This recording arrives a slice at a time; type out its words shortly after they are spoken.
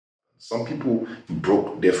Some people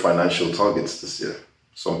broke their financial targets this year.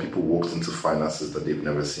 Some people walked into finances that they've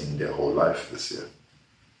never seen in their whole life this year.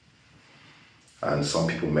 And some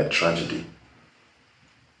people met tragedy.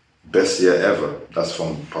 Best year ever. That's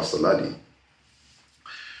from Pastor Laddie.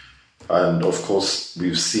 And of course,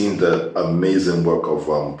 we've seen the amazing work of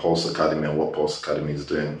Pulse Academy and what Pulse Academy is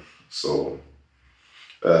doing. So,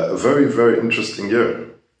 a very, very interesting year.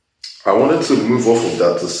 I wanted to move off of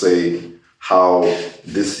that to say how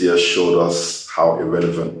this year showed us how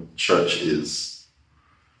irrelevant church is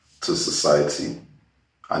to society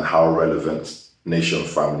and how relevant Nation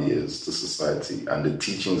Family is to society and the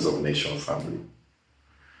teachings of Nation Family,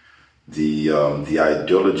 the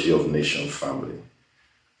ideology of Nation Family,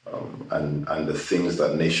 and the things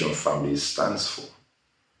that Nation Family stands for.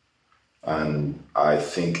 And I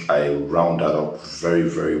think I round that up very,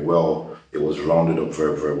 very well. It was rounded up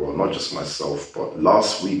very, very well, not just myself, but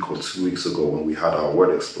last week or 2 weeks ago when we had our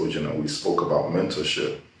word explosion and we spoke about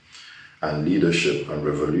mentorship and leadership and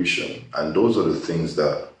revolution. And those are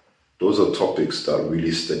topics that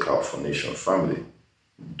really stick out for Nation Family.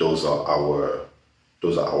 Those are our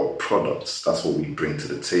products. That's what we bring to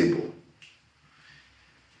the table.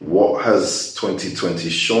 What has 2020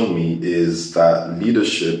 shown me is that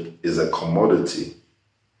leadership is a commodity.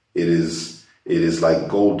 It is like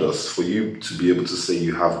gold dust. For you to be able to say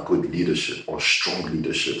you have good leadership or strong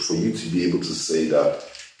leadership, for you to be able to say that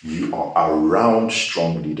you are around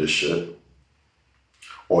strong leadership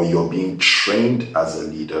or you're being trained as a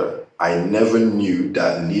leader, I never knew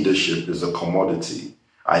that leadership is a commodity.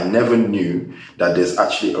 I never knew that there's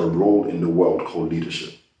actually a role in the world called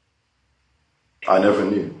leadership. I never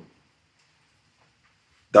knew.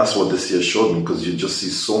 That's what this year showed me, because you just see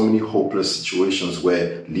so many hopeless situations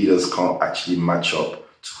where leaders can't actually match up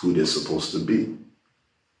to who they're supposed to be.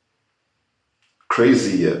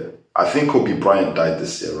 Crazy year. I think Kobe Bryant died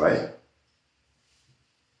this year, right?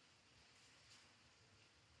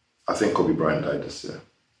 I think Kobe Bryant died this year.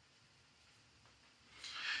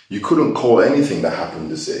 You couldn't call anything that happened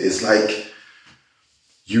this year. It's like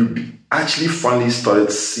you actually finally started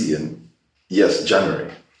seeing, yes,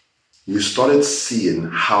 January. You started seeing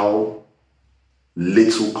how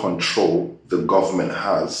little control the government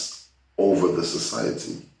has over the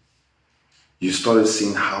society. You started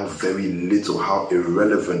seeing how very little, how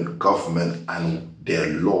irrelevant government and their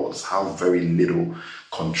laws, how very little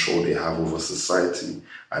control they have over society,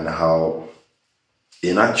 and how,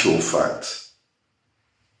 in actual fact,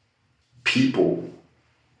 people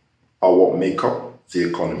are what make up the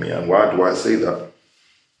economy. And why do I say that?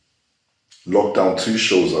 Lockdown 2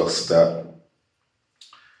 shows us that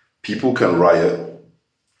people can riot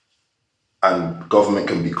and government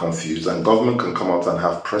can be confused, and government can come out and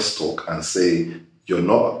have press talk and say,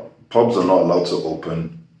 pubs are not allowed to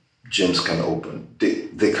open, gyms can open.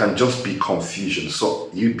 They can just be confusion. So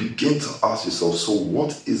you begin to ask yourself, so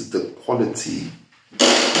what is the quality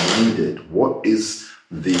needed? What is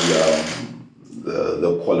the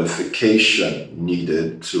qualification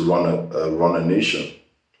needed to run a nation?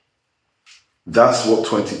 That's what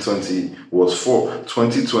 2020 was for.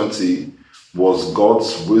 2020 was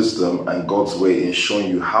God's wisdom and God's way in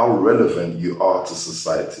showing you how relevant you are to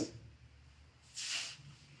society.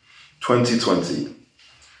 2020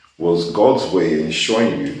 was God's way in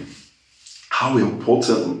showing you how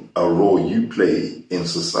important a role you play in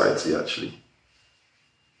society, actually.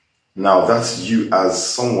 Now, that's you as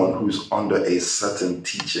someone who's under a certain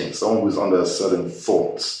teaching, someone who's under a certain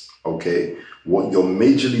thought, okay? What you're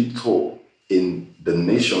majorly taught in the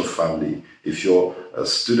Nation Family, if you're a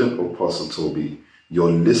student of Pastor Toby,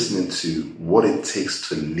 you're listening to what it takes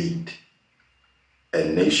to lead a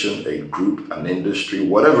nation, a group, an industry,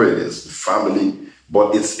 whatever it is, family,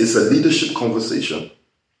 but it's a leadership conversation.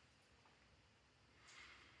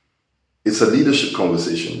 It's a leadership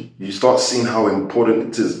conversation. You start seeing how important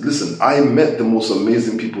it is. Listen, I met the most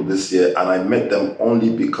amazing people this year, and I met them only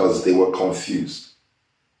because they were confused.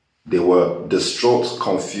 They were distraught,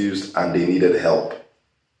 confused, and they needed help.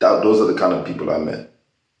 Those are the kind of people I met.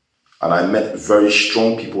 And I met very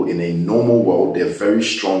strong people in a normal world. They're very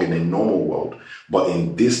strong in a normal world. But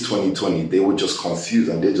in this 2020, they were just confused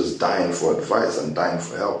and they're just dying for advice and dying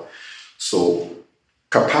for help. So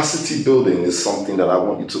capacity building is something that I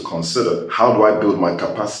want you to consider. How do I build my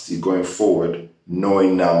capacity going forward,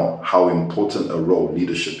 knowing now how important a role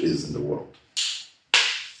leadership is in the world?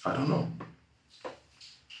 I don't know.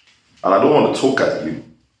 And I don't want to talk at you.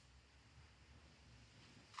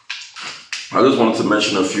 I just wanted to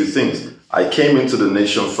mention a few things. I came into the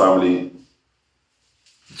Nation Family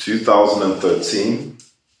 2013,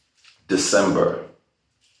 December.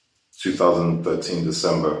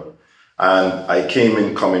 And I came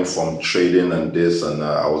in coming from trading and this, and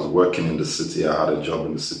I was working in the city. I had a job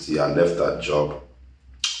in the city. I left that job,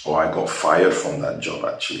 or I got fired from that job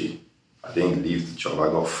actually. I didn't leave the job,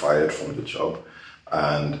 I got fired from the job.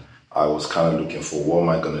 And I was kind of looking for what am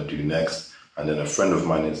I going to do next. And then a friend of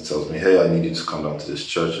mine tells me, hey, I need you to come down to this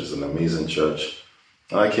church. It's an amazing church.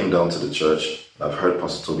 And I came down to the church. I've heard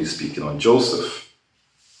Pastor Toby speaking on Joseph.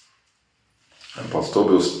 And Pastor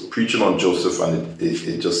Toby was preaching on Joseph, and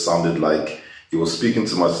it just sounded like he was speaking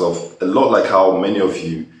to myself, a lot like how many of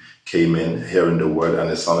you came in hearing the word, and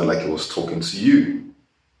it sounded like he was talking to you.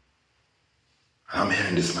 And I'm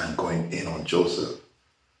hearing this man going in on Joseph.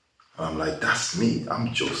 And I'm like, that's me.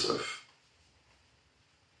 I'm Joseph.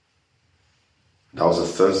 That was a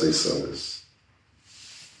Thursday service.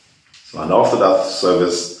 So, and after that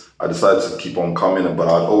service, I decided to keep on coming, but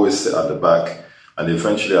I'd always sit at the back. And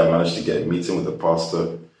eventually I managed to get a meeting with the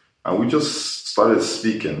pastor, and we just started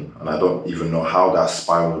speaking. And I don't even know how that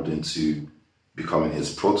spiraled into becoming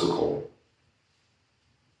his protocol.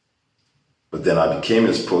 But then I became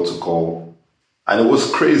his protocol, and it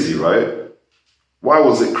was crazy, right? Why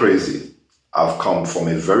was it crazy? I've come from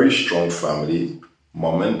a very strong family,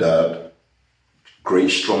 mom and dad,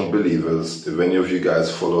 great strong believers. If any of you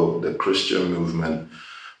guys follow the Christian movement,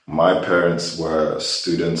 my parents were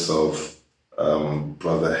students of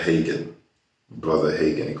Brother Hagin. Brother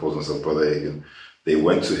Hagin, he calls himself Brother Hagin. They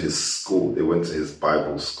went to his school. They went to his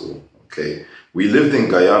Bible school. Okay, we lived in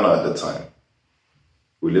Guyana at the time.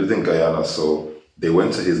 So they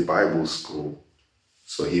went to his Bible school.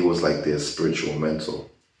 So he was like their spiritual mentor.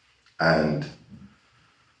 And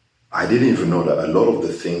I didn't even know that a lot of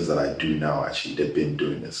the things that I do now, actually, they've been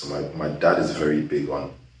doing it. So my dad is very big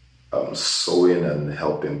on sewing and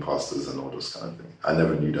helping pastors and all those kind of things. I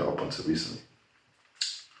never knew that up until recently.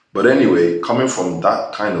 But anyway, coming from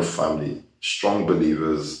that kind of family, strong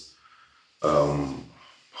believers,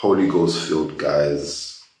 Holy Ghost filled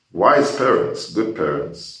guys, wise parents, good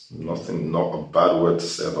parents, not a bad word to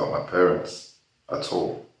say about my parents at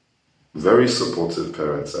all. Very supportive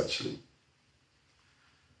parents, actually.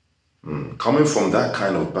 Coming from that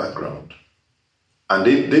kind of background. And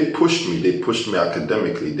they pushed me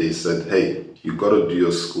academically. They said, hey, you got to do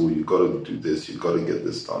your school, you got to do this, you got to get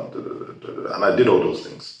this done. Da, da, da, da, da. And I did all those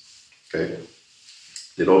things. Okay?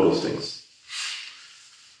 Did all those things.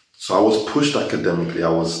 So I was pushed academically. I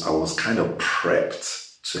was kind of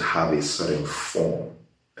prepped to have a certain form,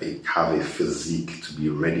 have a physique to be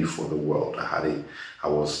ready for the world. I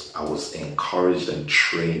was encouraged and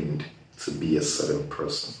trained to be a certain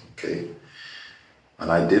person. Okay?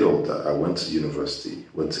 And I did all that. I went to university,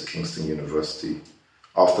 went to Kingston University.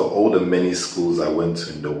 After all the many schools I went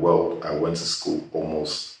to in the world, I went to school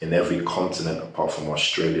almost in every continent apart from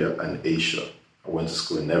Australia and Asia. I went to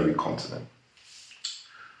school in every continent.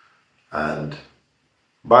 And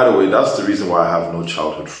by the way, that's the reason why I have no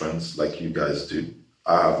childhood friends like you guys do.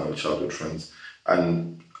 I have no childhood friends.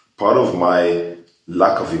 And part of my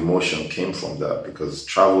lack of emotion came from that, because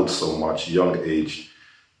traveled so much, young age,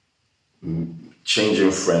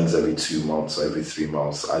 changing friends every 2 months or every 3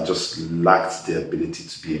 months. I just lacked the ability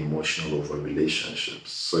to be emotional over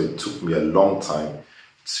relationships. So it took me a long time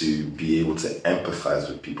to be able to empathize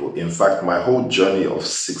with people. In fact, my whole journey of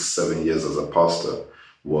 6-7 years as a pastor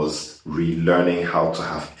was relearning how to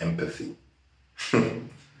have empathy.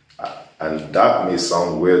 And that may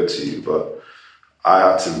sound weird to you, but I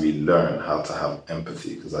had to relearn how to have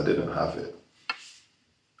empathy because I didn't have it.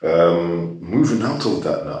 Moving out of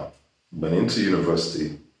that now, went into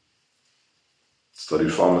university,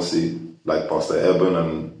 studied pharmacy like Pastor Eben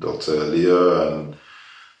and Dr. Leah, and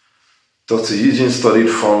Dr. Eugene studied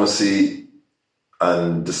pharmacy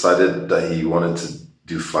and decided that he wanted to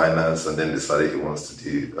do finance, and then decided he wants to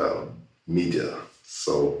do media.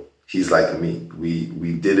 So he's like me.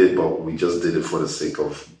 We did it, but we just did it for the sake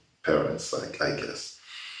of parents, I guess.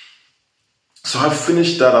 So I've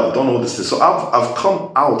finished that. I've done all this thing. So I've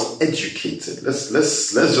come out educated. Let's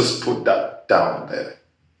just put that down there.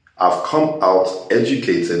 I've come out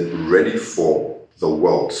educated, ready for the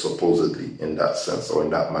world, supposedly, in that sense or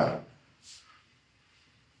in that manner.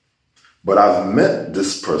 But I've met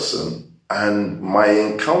this person, and my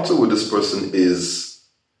encounter with this person is,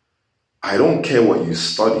 I don't care what you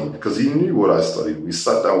studied, because he knew what I studied. We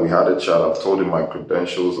sat down, we had a chat. I've told him my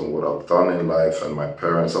credentials and what I've done in life and my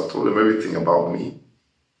parents. I've told him everything about me.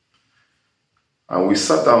 And we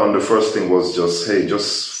sat down, and the first thing was just, hey,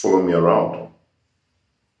 just follow me around.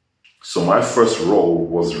 So my first role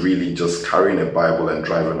was really just carrying a Bible and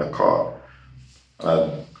driving a car.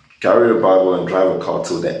 I'd carry a Bible and drive a car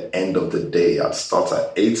till the end of the day. I'd start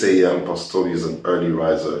at 8 a.m. Pastor Toby is an early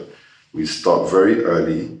riser. We start very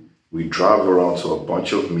early. We drive around to a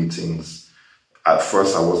bunch of meetings. At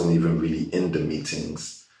first, I wasn't even really in the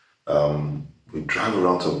meetings. We drive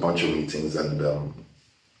around to a bunch of meetings, and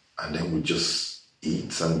then we just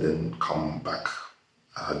eat and then come back.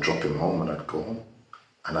 I'd drop him home and I'd go home.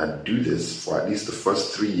 And I'd do this for at least the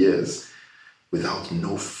first 3 years without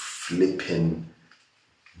no flipping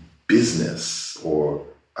business or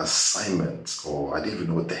assignment, or I didn't even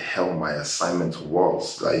know what the hell my assignment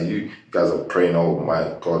was. Like, you guys are praying, oh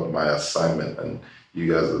my God, my assignment, and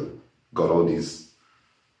you guys have got all these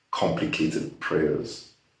complicated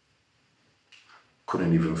prayers.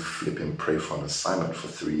 Couldn't even flip and pray for an assignment for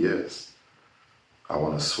 3 years. I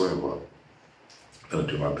want to swear, but I'm going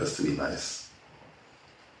to do my best to be nice.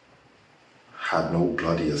 Had no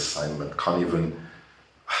bloody assignment. Can't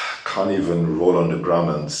even roll on the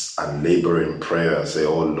ground and labor in prayer and say,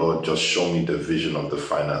 oh Lord, just show me the vision of the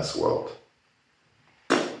finance world.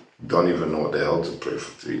 Don't even know what the hell to pray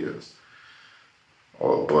for 3 years.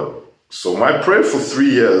 So my prayer for 3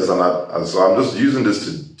 years, and so I'm just using this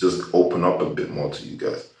to just open up a bit more to you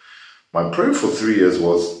guys. My prayer for 3 years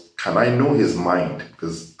was, can I know his mind?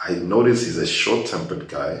 Because I notice he's a short-tempered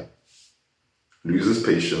guy, loses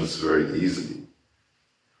patience very easily.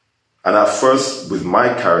 And at first, with my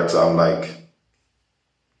character, I'm like,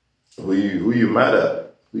 who you mad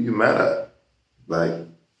at? Who you mad at? Like,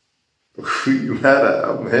 who you mad at?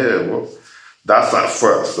 I'm here. Well, that's at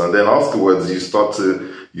first. And then afterwards, you start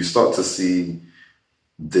to see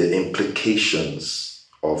the implications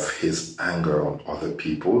of his anger on other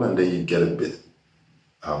people. And then you get a bit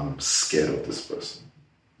scared of this person.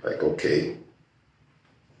 Like, okay,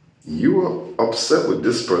 you were upset with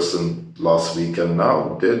this person last week and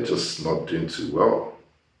now they're just not doing too well.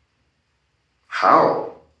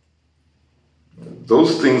 How?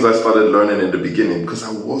 Those things I started learning in the beginning because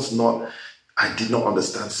I did not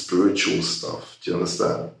understand spiritual stuff. Do you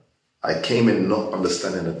understand? I came in not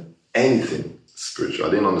understanding anything spiritual.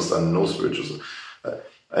 I didn't understand no spiritual stuff.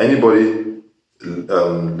 Anybody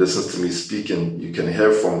listens to me speaking, you can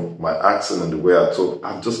hear from my accent and the way I talk,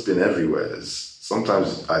 I've just been everywhere.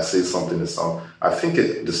 Sometimes I say something that I think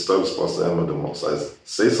it disturbs Pastor Emma the most. I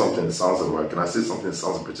say something that sounds American, I say something that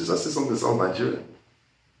sounds British, I say something that sounds Nigerian.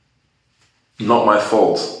 Not my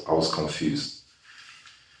fault, I was confused.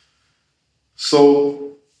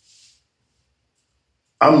 So,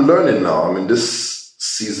 I'm learning now. I'm in this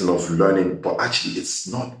season of learning, but actually it's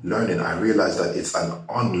not learning. I realize that it's an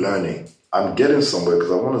unlearning. I'm getting somewhere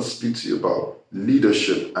because I want to speak to you about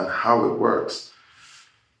leadership and how it works.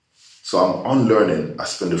 So I'm unlearning. I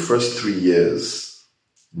spent the first 3 years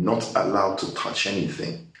not allowed to touch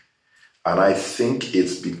anything. And I think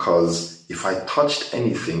it's because if I touched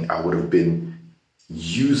anything, I would have been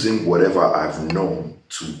using whatever I've known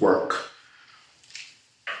to work.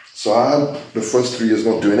 So I had the first 3 years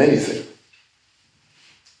not doing anything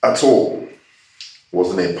at all.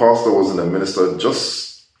 Wasn't a pastor, wasn't a minister,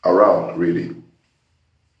 just around, really.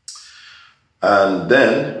 And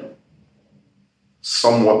then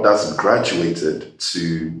somewhat that's graduated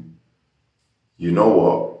to, you know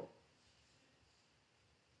what,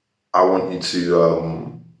 I want you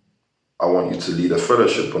to lead a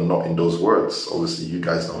fellowship, but not in those words. Obviously,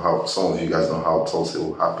 some of you guys know how Tulsa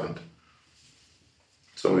Hill happened.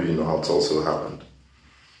 Some of you know how Tulsa Hill happened.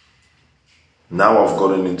 Now I've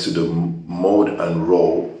gotten into the mode and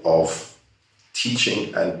role of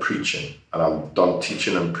teaching and preaching, and I've done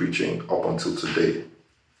teaching and preaching up until today.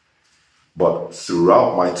 But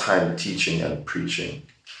throughout my time teaching and preaching,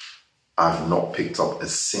 I've not picked up a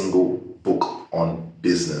single book on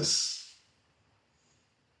business.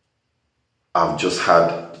 I've just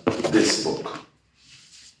had this book.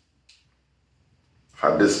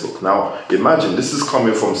 Now, imagine this is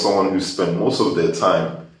coming from someone who spent most of their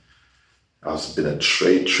time. I've been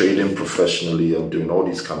trading professionally and doing all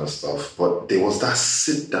these kind of stuff. But there was that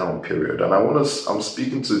sit down period. And I'm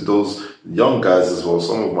speaking to those young guys as well,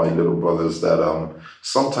 some of my little brothers that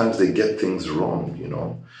sometimes they get things wrong, you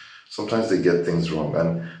know. Sometimes they get things wrong.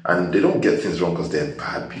 And they don't get things wrong because they're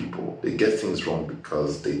bad people. They get things wrong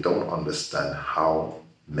because they don't understand how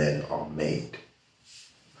men are made.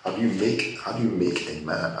 How do you make a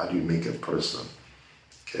man? How do you make a person?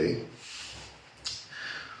 Okay.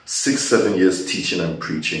 6-7 years teaching and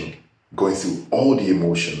preaching, going through all the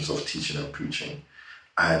emotions of teaching and preaching,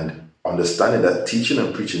 and understanding that teaching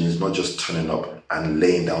and preaching is not just turning up and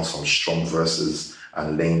laying down some strong verses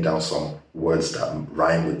and laying down some words that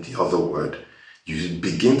rhyme with the other word. You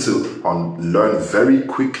begin to learn very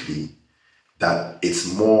quickly that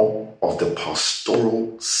it's more of the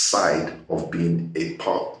pastoral side of being a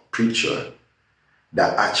preacher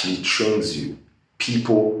that actually trains you.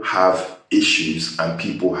 People have issues and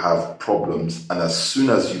people have problems. And as soon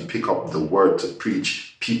as you pick up the word to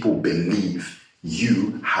preach, people believe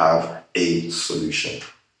you have a solution,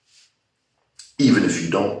 even if you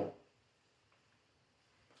don't.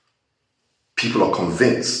 People are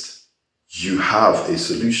convinced you have a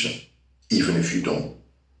solution, even if you don't.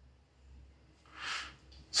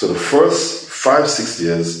 So the first 5-6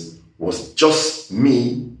 years was just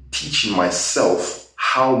me teaching myself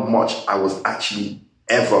how much I was actually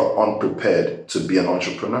ever unprepared to be an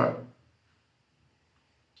entrepreneur.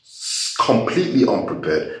 Completely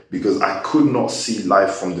unprepared, because I could not see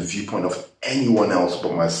life from the viewpoint of anyone else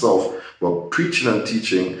but myself. But preaching and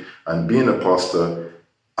teaching and being a pastor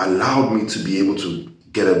allowed me to be able to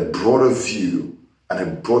get a broader view and a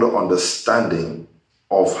broader understanding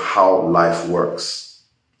of how life works.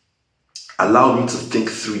 Allowed me to think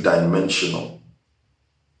three-dimensional.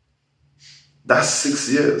 That's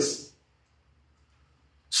 6 years.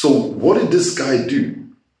 So what did this guy do?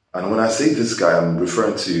 And when I say this guy, I'm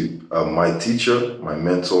referring to my teacher, my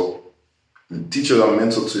mentor, the teacher and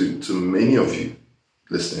mentor to many of you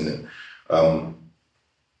listening in.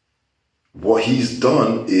 What he's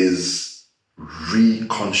done is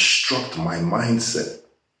reconstruct my mindset.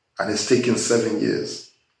 And it's taken 7 years.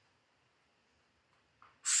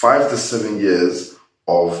 5 to 7 years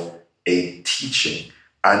of a teaching.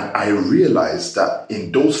 And I realized that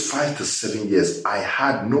in those 5 to 7 years, I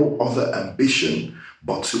had no other ambition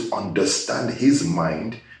but to understand his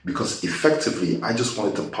mind, because effectively, I just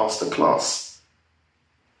wanted to pass the class.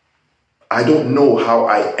 I don't know how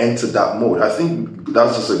I entered that mode. I think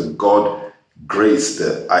that's just a God grace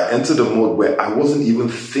that I entered a mode where I wasn't even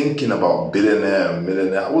thinking about billionaire and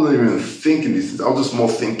millionaire. I wasn't even thinking these things. I was just more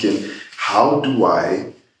thinking, how do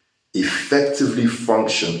I effectively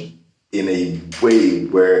function in a way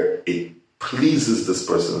where it pleases this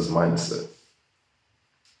person's mindset?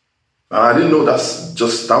 And I didn't know that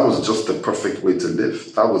was just the perfect way to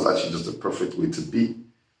live. That was actually just the perfect way to be.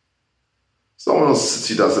 Someone else sits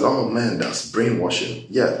you down and said, oh man, that's brainwashing.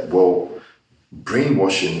 Yeah, well,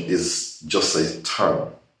 brainwashing is just a term.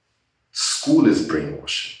 School is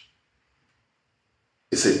brainwashing.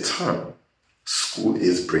 It's a term. School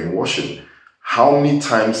is brainwashing. How many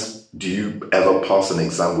times do you ever pass an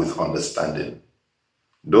exam with understanding?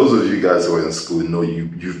 Those of you guys who are in school know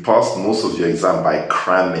you've passed most of your exam by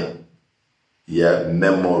cramming. Yeah,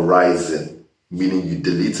 memorizing, meaning you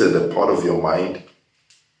deleted a part of your mind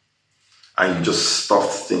and you just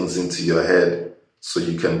stuffed things into your head so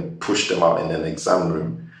you can push them out in an exam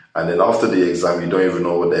room. And then after the exam, you don't even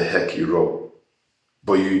know what the heck you wrote.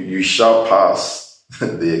 But you shall pass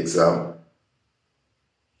the exam.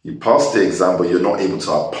 You pass the exam, but you're not able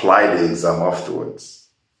to apply the exam afterwards.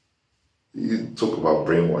 You talk about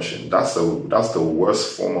brainwashing. That's the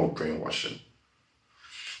worst form of brainwashing.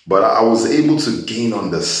 But I was able to gain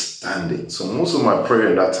understanding. So most of my prayer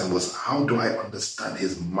in that time was, how do I understand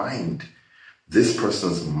his mind? This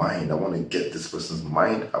person's mind. I want to get this person's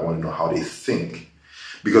mind. I want to know how they think.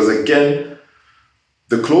 Because again,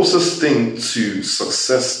 the closest thing to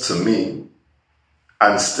success to me,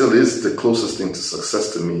 and still is the closest thing to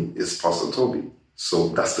success to me, is Pastor Toby. So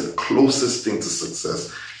that's the closest thing to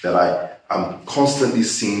success, that I'm constantly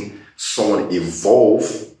seeing someone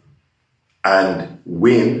evolve and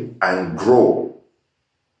win and grow.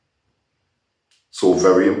 So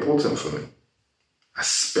very important for me. I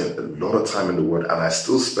spent a lot of time in the Word, and I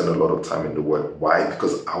still spend a lot of time in the Word. Why?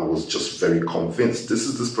 Because I was just very convinced this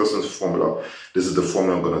is this person's formula. This is the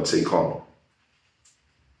formula I'm going to take on.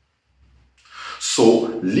 So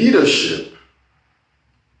leadership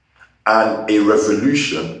and a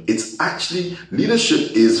revolution,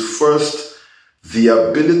 leadership is first the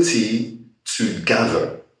ability to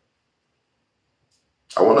gather.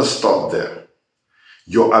 I want to start there.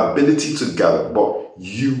 Your ability to gather, but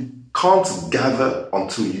you can't gather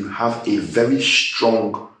until you have a very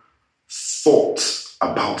strong thought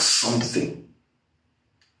about something.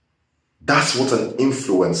 That's what an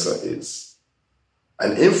influencer is.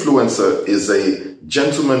 An influencer is a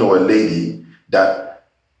gentleman or a lady that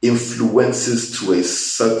influences to a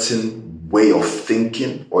certain way of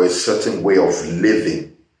thinking or a certain way of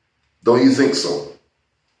living. Don't you think so?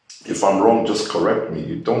 If I'm wrong, just correct me.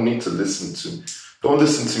 You don't need to listen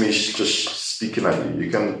to me just speaking at you.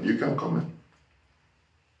 You can comment.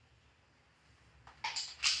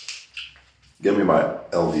 Give me my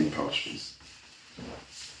LV pouch, please.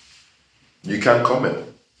 You can comment.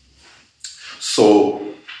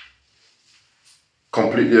 So,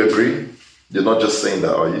 completely agree? You're not just saying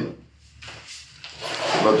that, are you?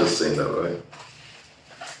 You're not just saying that, right?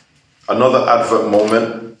 Another advert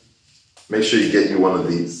moment. Make sure you get you one of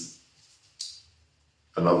these.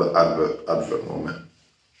 Another advert moment.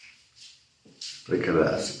 Look at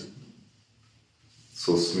that.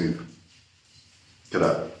 So smooth. Look at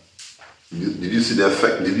that. Did you see the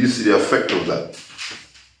effect? Did you see the effect of that?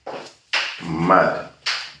 Mad.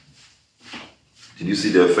 Did you see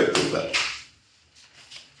the effect of that?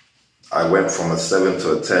 I went from a 7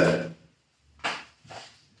 to a 10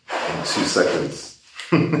 in 2 seconds.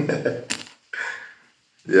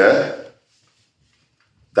 Yeah?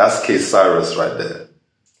 That's K Cyrus right there.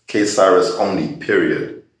 K Cyrus only,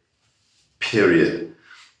 period. Period.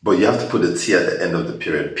 But you have to put a T at the end of the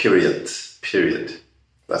period. Period. Period.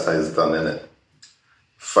 That's how it's done, innit?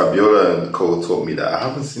 Fabiola and Cole taught me that. I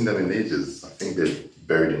haven't seen them in ages. I think they're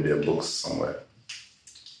buried in their books somewhere.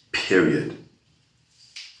 Period.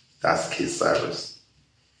 That's K Cyrus.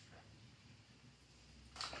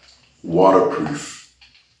 Waterproof.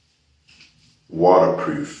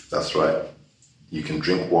 Waterproof. That's right. You can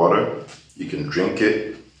drink water, you can drink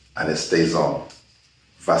it, and it stays on.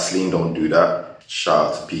 Vaseline don't do that.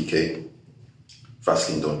 Shout out to PK.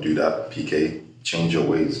 Vaseline don't do that. PK, change your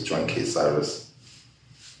ways. Join K Cyrus.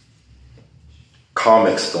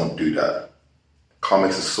 Carmex don't do that. Carmex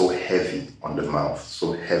is so heavy on the mouth,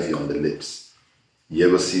 so heavy on the lips. You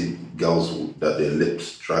ever see girls that their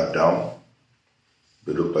lips drag down?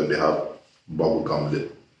 They look like they have bubblegum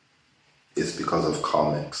lip. It's because of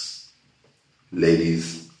Carmex.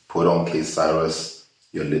 Ladies, put on K Cyrus.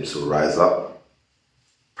 Your lips will rise up.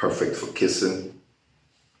 Perfect for kissing.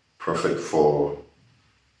 Perfect for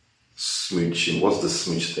smooching. What's the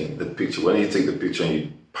smooch thing? The picture. When you take the picture and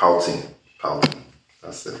you pouting.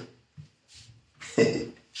 That's it.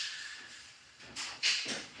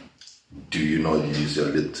 Do you know you use your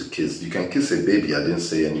lip to kiss? You can kiss a baby. I didn't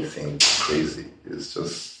say anything crazy. It's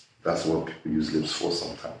just, that's what people use lips for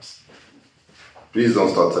sometimes. Please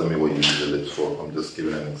don't start telling me what you use your lips for. I'm just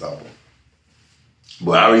giving an example.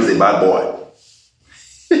 Buhari is a bad boy.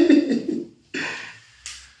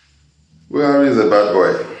 Buhari is a bad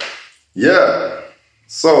boy. Yeah.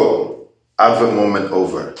 So, advert moment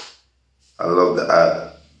over. I love the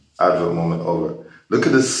ad. Advert moment over. Look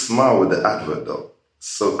at this smile with the advert though.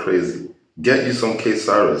 So crazy. Get you some K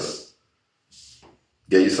Cyrus.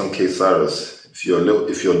 Get you some K Cyrus. If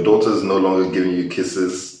your daughter is no longer giving you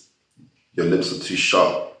kisses, your lips are too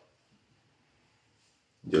sharp.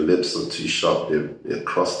 Your lips are too sharp. They're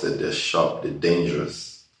crusted. They're sharp. They're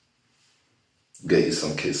dangerous. Get you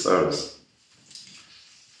some K Cyrus.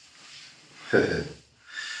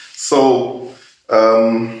 So,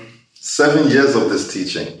 7 years of this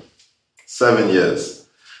teaching. 7 years.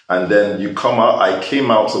 And then you come out. I came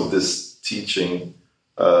out of this teaching.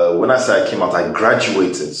 When I say I came out, I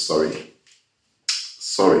graduated. Sorry.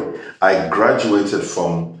 I graduated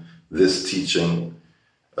from this teaching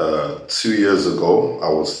 2 years ago. I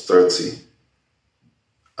was 30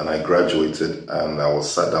 and I graduated, and I was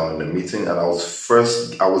sat down in a meeting, and I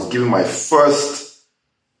was given my first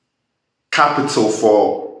capital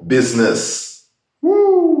for business.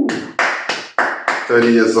 Woo! 30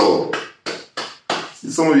 years old. See,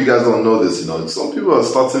 some of you guys don't know this, Some people are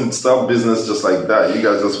start business just like that. You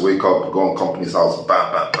guys just wake up, go on company's house,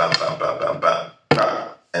 bam, bam, bam, bam, bam, bam, bam, bam,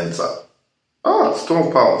 enter. It's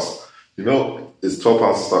 £12. It's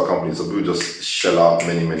 £12 to start companies, so people just shell out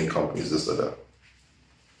many, many companies, this or that.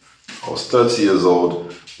 I was 30 years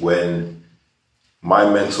old when my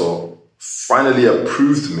mentor finally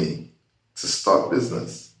approved me to start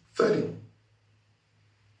business. 30.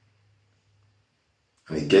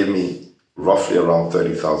 And he gave me roughly around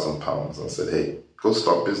 £30,000 and said, hey, go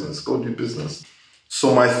start business, go do business.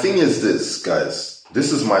 So my thing is this, guys.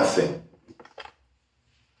 This is my thing.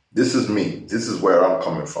 This is me. This is where I'm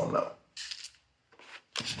coming from now.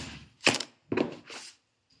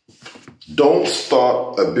 Don't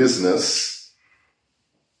start a business.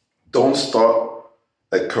 Don't start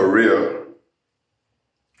a career.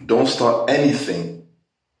 Don't start anything.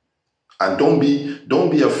 And don't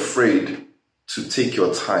be afraid to take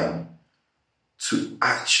your time to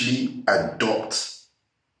actually adopt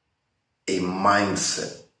a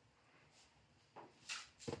mindset.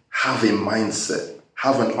 Have a mindset.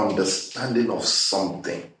 Have an understanding of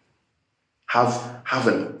something.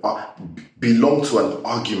 Belong to an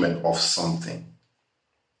argument of something.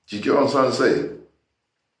 Do you get what I'm trying to say?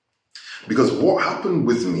 Because what happened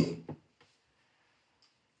with me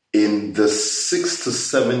in the 6 to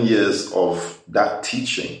 7 years of that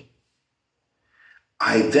teaching,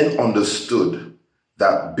 I then understood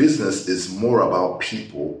that business is more about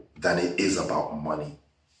people than it is about money.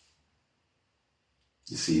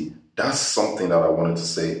 You see, that's something that I wanted to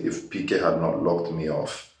say. If PK had not locked me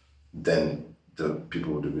off, then the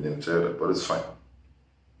people would have been able to hear that, but it's fine.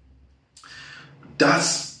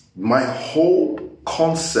 That's my whole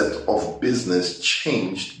concept of business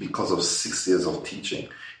changed because of 6 years of teaching.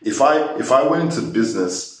 If I went into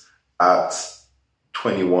business at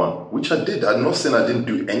 21, which I did, I'm not saying I didn't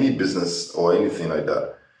do any business or anything like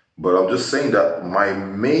that, but I'm just saying that my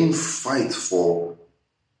main fight for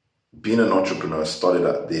being an entrepreneur started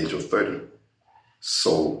at the age of 30.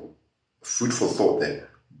 So, food for thought there.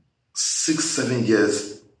 6-7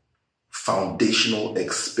 years foundational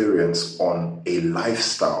experience on a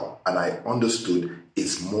lifestyle, and I understood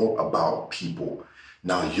it's more about people.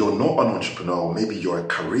 Now, you're not an entrepreneur, maybe you're a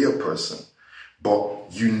career person, but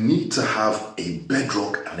you need to have a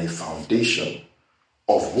bedrock and a foundation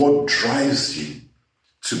of what drives you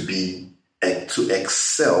to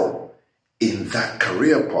excel in that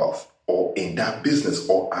career path or in that business,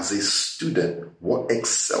 or as a student. What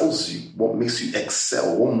excels you? What makes you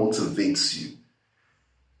excel? What motivates you?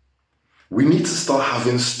 We need to start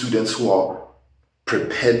having students who are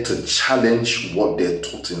prepared to challenge what they're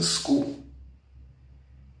taught in school.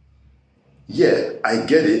 Yeah, I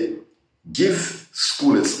get it. Give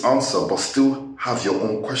school its answer, but still have your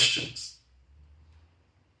own questions.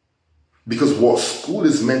 Because what school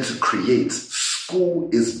is meant to create, school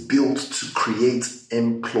is built to create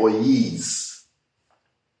employees.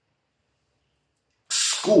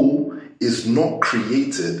 School is not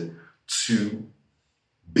created to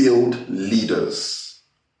build leaders.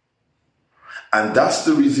 And that's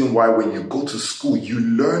the reason why when you go to school, you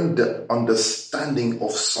learn the understanding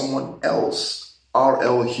of someone else.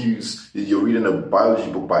 R.L. Hughes, you're reading a biology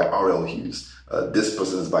book by R.L. Hughes. This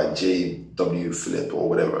person is by J.W. Phillip or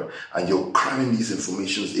whatever. And you're cramming these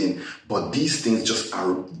informations in. But these things just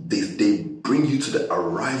are, they bring you to the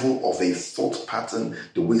arrival of a thought pattern,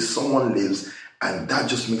 the way someone lives. And that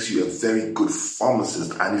just makes you a very good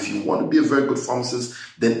pharmacist. And if you want to be a very good pharmacist,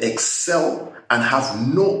 then excel and have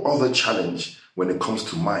no other challenge when it comes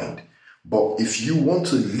to mind. But if you want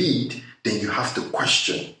to lead, then you have to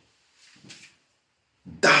question.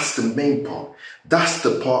 That's the main part. That's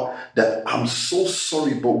the part that I'm so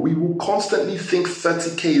sorry, but we will constantly think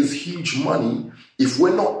 30K is huge money if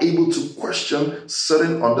we're not able to question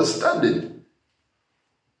certain understanding.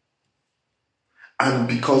 And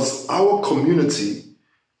because our community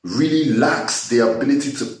really lacks the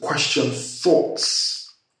ability to question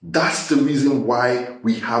thoughts, that's the reason why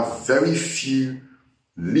we have very few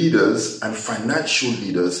leaders and financial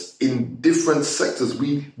leaders in different sectors.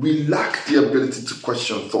 We lack the ability to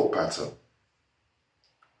question thought pattern.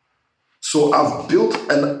 So I've built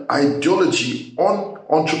an ideology on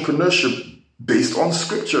entrepreneurship based on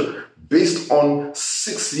scripture, based on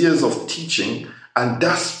 6 years of teaching. And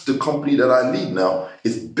that's the company that I lead now.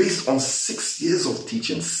 It's based on 6 years of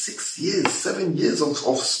teaching, 6 years, 7 years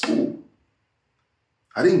of school.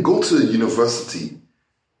 I didn't go to university.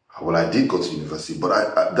 Well, I did go to university,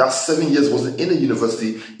 but that 7 years wasn't in a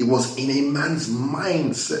university. It was in a man's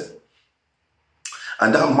mindset.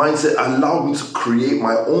 And that mindset allowed me to create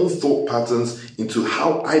my own thought patterns into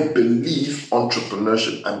how I believe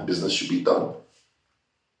entrepreneurship and business should be done.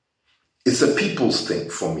 It's a people's thing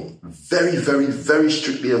for me. Very, very, very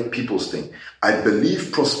strictly a people's thing. I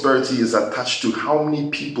believe prosperity is attached to how many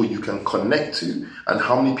people you can connect to and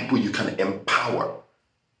how many people you can empower.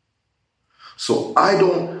 So I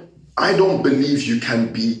don't believe you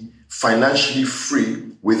can be financially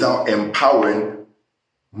free without empowering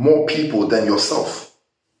more people than yourself.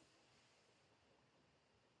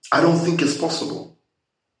 I don't think it's possible.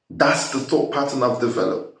 That's the thought pattern I've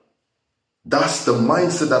developed. That's the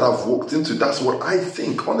mindset that I've walked into. That's what I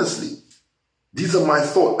think, honestly. These are my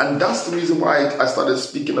thoughts. And that's the reason why I started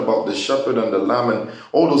speaking about the shepherd and the lamb and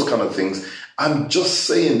all those kind of things. I'm just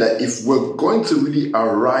saying that if we're going to really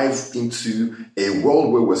arrive into a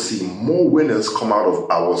world where we're seeing more winners come out of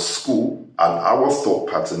our school and our thought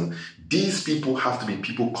pattern, these people have to be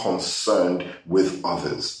people concerned with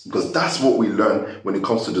others. Because that's what we learn when it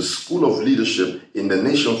comes to the school of leadership in the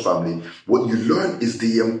Nation family. What you learn is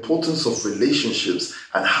the importance of relationships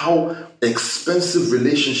and how expensive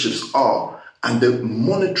relationships are, and the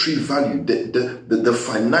monetary value, the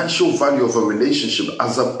financial value of a relationship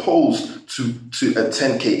as opposed to a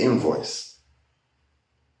 10K invoice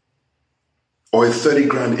or a 30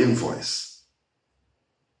 grand invoice.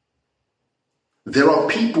 There are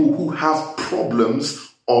people who have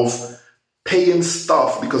problems of paying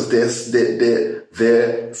staff because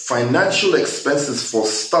their financial expenses for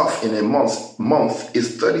staff in a month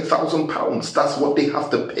is £30,000. That's what they have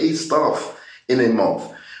to pay staff in a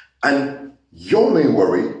month. And your main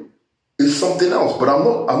worry is something else. But I'm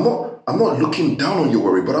not looking down on your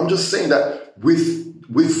worry, but I'm just saying that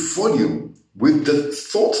with volume, with the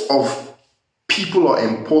thought of people are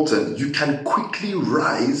important, you can quickly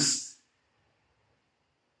rise.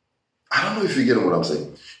 I don't know if you're getting what I'm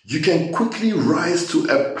saying. You can quickly rise to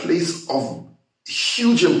a place of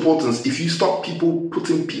huge importance if you start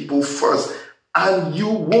putting people first. And you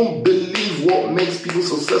won't believe what makes people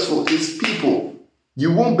successful is people.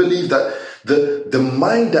 You won't believe that the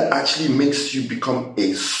mind that actually makes you become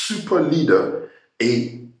a super leader,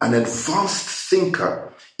 an advanced thinker,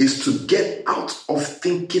 is to get out of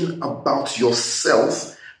thinking about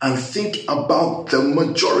yourself and think about the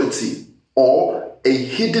majority or a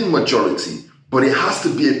hidden majority. But it has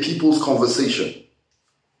to be a people's conversation.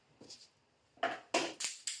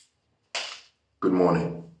 Good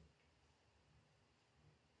morning.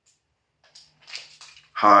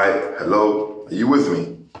 Hi, hello, are you with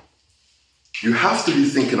me? You have to be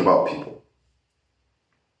thinking about people.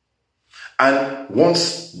 And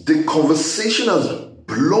once the conversation has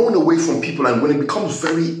blown away from people, and when it becomes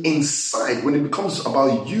very inside, when it becomes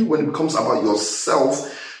about you, when it becomes about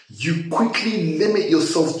yourself, you quickly limit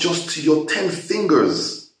yourself just to your 10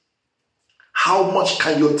 fingers. How much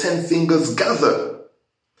can your 10 fingers gather?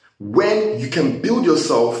 When you can build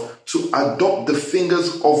yourself to adopt the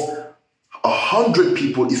fingers of 100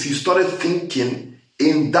 people, if you started thinking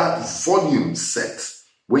in that volume set,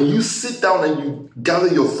 when you sit down and you gather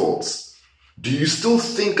your thoughts, do you still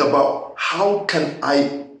think about how can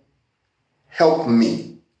I help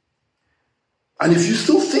me? And if you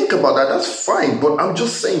still think about that, that's fine. But I'm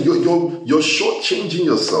just saying you're shortchanging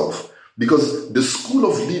yourself, because the school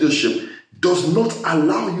of leadership does not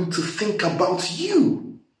allow you to think about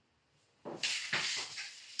you.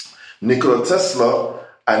 Nikola Tesla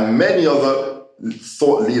and many other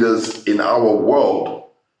thought leaders in our world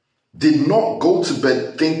did not go to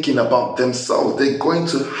bed thinking about themselves. They're going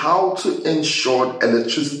to how to ensure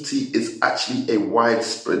electricity is actually a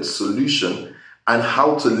widespread solution and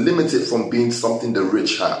how to limit it from being something the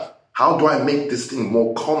rich have. How do I make this thing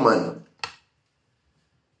more common?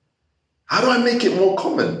 How do I make it more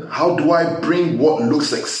common? How do I bring what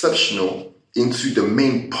looks exceptional into the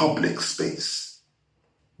main public space?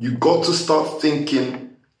 You got to start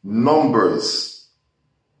thinking numbers.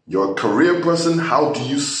 You're a career person. How do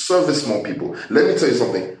you service more people? Let me tell you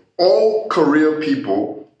something. All career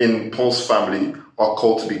people in Pulse family are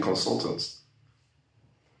called to be consultants.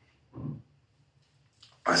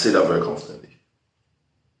 I say that very confidently.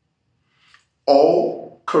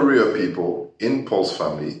 All career people in Pulse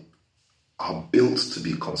family are built to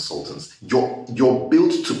be consultants. You're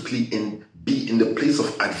built to be in the place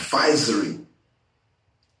of advisory.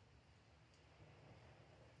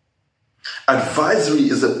 Advisory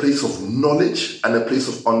is a place of knowledge and a place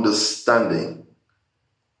of understanding.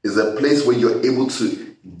 It's a place where you're able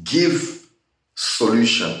to give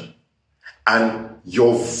solution, and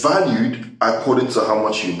you're valued according to how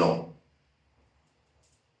much you know.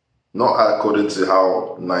 Not according to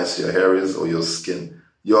how nice your hair is or your skin.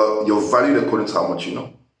 You're valued according to how much you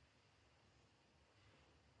know.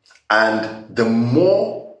 And the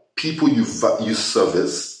more people you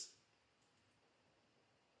service,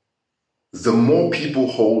 the more people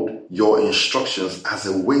hold your instructions as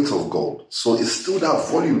a weight of gold. So it's still that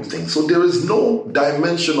volume thing. So there is no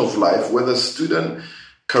dimension of life, whether student,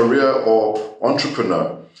 career, or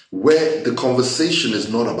entrepreneur, where the conversation is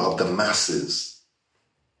not about the masses.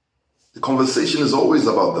 The conversation is always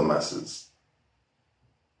about the masses.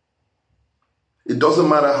 It doesn't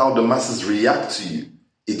matter how the masses react to you.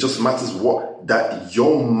 It just matters that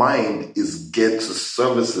your mind is geared to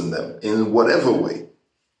servicing them in whatever way.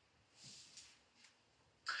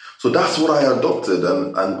 So that's what I adopted.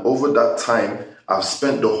 And over that time, I've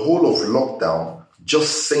spent the whole of lockdown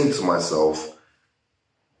just saying to myself,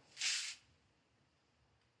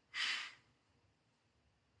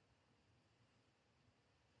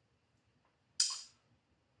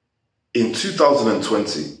 in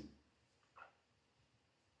 2020,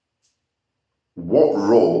 what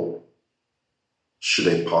role should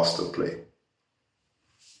a pastor play?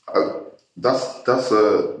 That's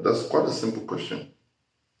quite a simple question.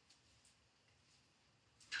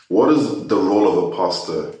 What is the role of a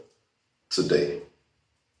pastor today?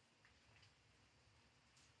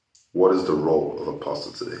 What is the role of a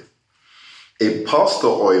pastor today? A pastor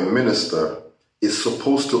or a minister is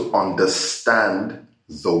supposed to understand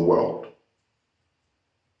the world.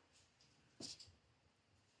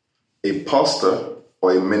 A pastor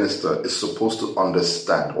or a minister is supposed to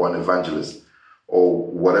understand, or an evangelist, or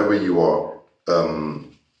whatever you are.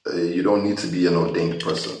 You don't need to be an ordained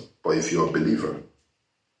person, but if you're a believer,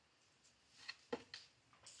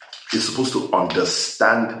 you're supposed to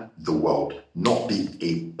understand the world, not be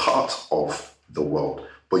a part of the world,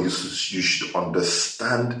 but you should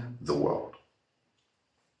understand the world.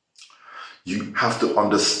 You have to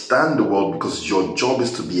understand the world because your job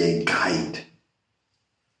is to be a guide.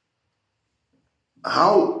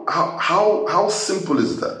 How simple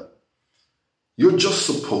is that? You're just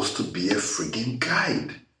supposed to be a frigging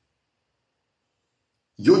guide.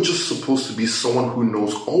 You're just supposed to be someone who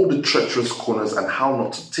knows all the treacherous corners and how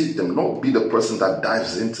not to take them, not be the person that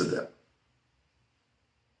dives into them.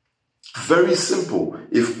 Very simple.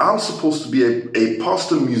 If I'm supposed to be a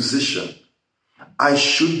pastor musician, I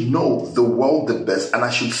should know the world the best and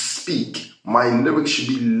I should speak. My lyrics should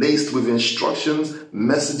be laced with instructions,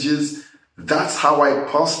 messages. That's how I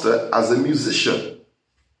pastor as a musician.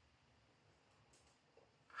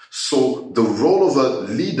 So the role of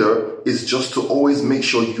a leader is just to always make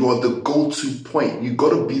sure you are the go-to point. You got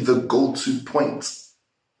to be the go-to point.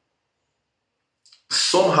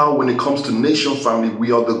 Somehow when it comes to Nation Family,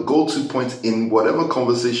 we are the go-to point in whatever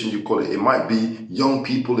conversation you call it. It might be young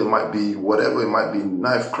people, it might be whatever, it might be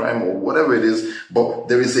knife crime or whatever it is, but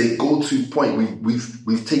there is a go-to point.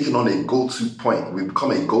 We've taken on a go-to point. We've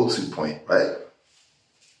become a go-to point, right?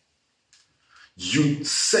 You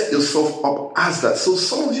set yourself up as that. So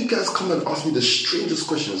some of you guys come and ask me the strangest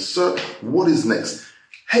questions. Sir, what is next?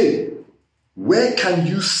 Hey, where can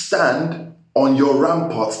you stand on your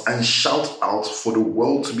ramparts and shout out for the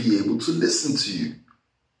world to be able to listen to you?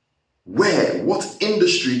 Where? What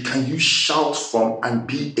industry can you shout from and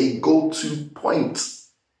be a go-to point?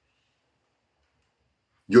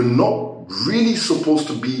 You're not really supposed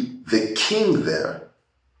to be the king there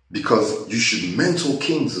because you should mentor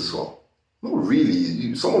kings as well. Not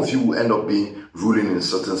really. Some of you will end up being ruling in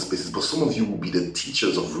certain spaces, but some of you will be the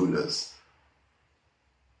teachers of rulers.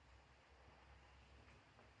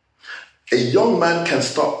 A young man can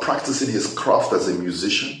start practicing his craft as a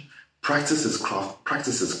musician, practice his craft,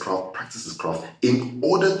 in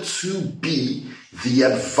order to be the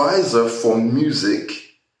advisor for music.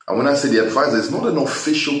 And when I say the advisor, it's not an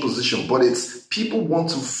official position, but it's people want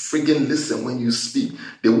to friggin' listen when you speak.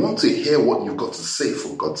 They want to hear what you've got to say,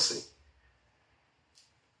 for God's sake.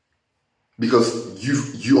 Because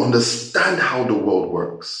you understand how the world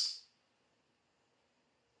works.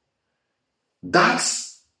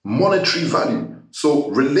 That's monetary value. So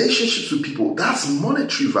relationships with people, that's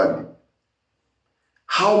monetary value.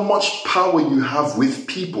 How much power you have with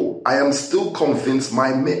people. I am still convinced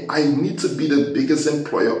I need to be the biggest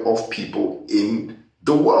employer of people in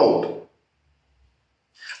the world.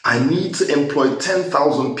 I need to employ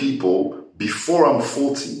 10,000 people before I'm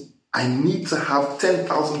 40. I need to have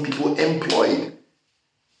 10,000 people employed.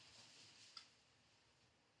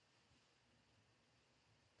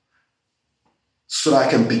 So that I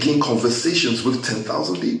can begin conversations with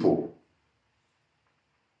 10,000 people.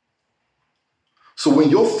 So when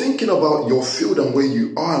you're thinking about your field and where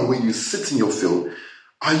you are and where you sit in your field,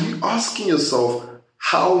 are you asking yourself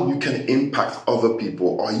how you can impact other people?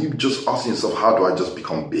 Or are you just asking yourself, how do I just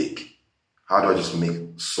become big? How do I just make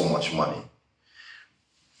so much money?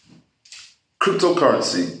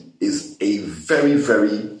 Cryptocurrency is a very,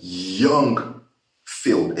 very young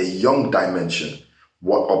field, a young dimension.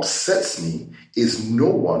 What upsets me is no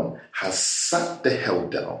one has sat the hell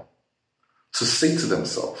down to say to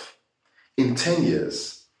themselves, in 10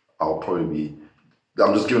 years, I'm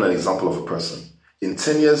just giving an example of a person. In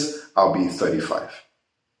 10 years, I'll be 35.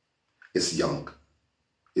 It's young.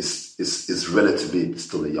 It's relatively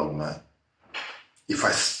still a young man. If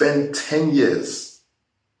I spend 10 years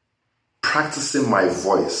practicing my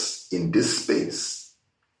voice in this space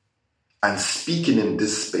and speaking in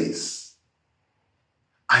this space,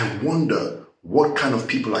 I wonder what kind of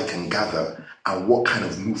people I can gather and what kind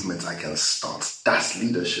of movements I can start. That's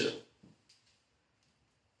leadership.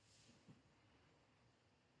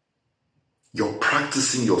 You're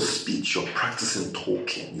practicing your speech. You're practicing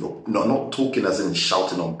talking. You're not talking as in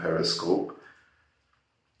shouting on Periscope.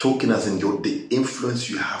 Talking as in the influence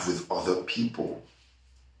you have with other people.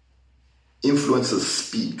 Influencers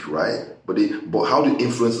speak, right? But how do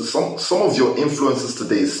influencers? Some of your influencers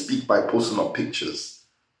today speak by posting up pictures.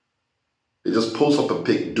 They just post up a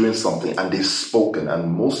pic doing something and they've spoken.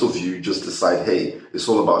 And most of you just decide, hey, it's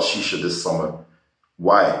all about Shisha this summer.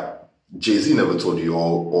 Why? Jay-Z never told you,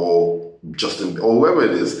 or Justin, or whoever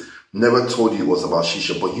it is, never told you it was about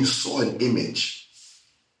Shisha, but you saw an image.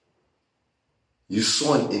 You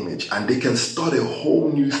saw an image, and they can start a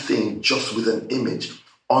whole new thing just with an image.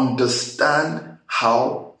 Understand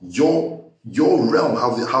how your realm,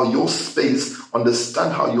 how your space,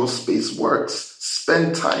 understand how your space works.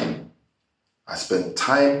 Spend time. I spent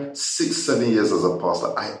time 6-7 years as a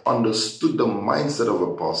pastor. I understood the mindset of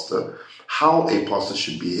a pastor, how a pastor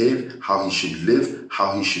should behave, how he should live,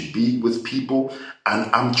 how he should be with people. And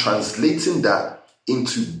I'm translating that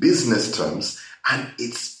into business terms, and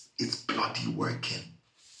it's bloody working.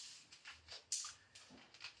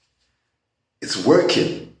 It's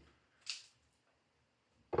working.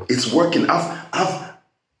 It's working. I've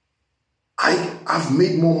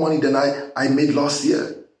made more money than I made last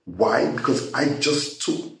year. Why? Because I just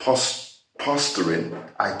took pastoring.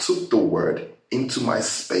 I took the word into my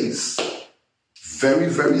space. Very,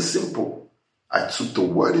 very simple. I took the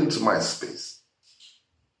word into my space.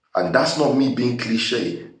 And that's not me being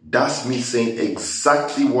cliche. That's me saying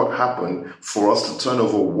exactly what happened for us to turn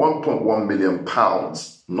over 1.1 million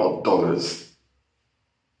pounds, not dollars,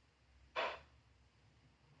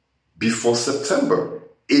 before September,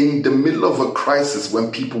 in the middle of a crisis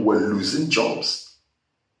when people were losing jobs.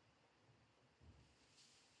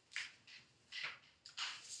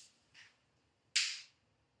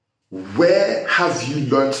 Where have you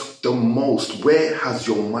learned the most? Where has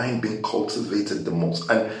your mind been cultivated the most?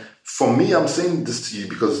 And for me, I'm saying this to you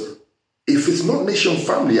because if it's not Nation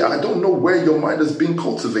Family, I don't know where your mind has been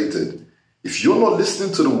cultivated. If you're not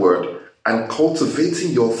listening to the word and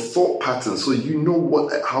cultivating your thought pattern so you know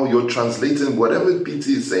how you're translating whatever PT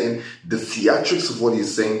is saying, the theatrics of what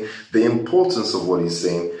he's saying, the importance of what he's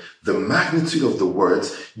saying, the magnitude of the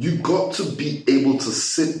words, you got to be able to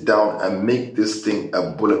sit down and make this thing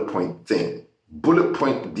a bullet point thing. Bullet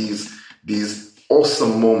point these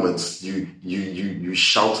awesome moments you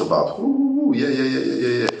shout about. Ooh,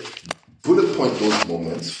 yeah. Bullet point those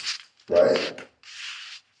moments, right?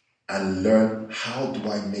 And learn, how do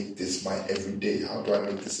I make this my everyday? How do I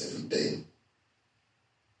make this every day?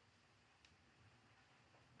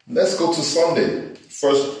 Let's go to Sunday.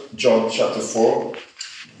 1 John chapter 4.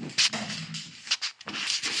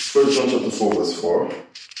 1 John chapter 4 verse 4.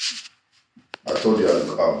 I told you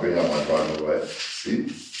I'll bring out my Bible, right? See?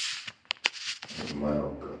 My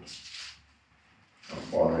own God.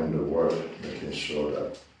 I'm honoring the word, making sure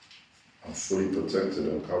that I'm fully protected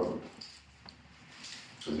and covered.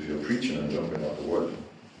 Because if you're preaching and jumping out the word,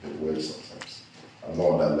 it works sometimes. I'm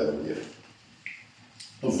not on that level yet.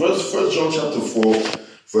 1 John chapter 4,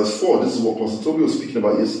 verse 4. This is what Pastor Toby was speaking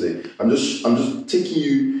about yesterday. I'm just taking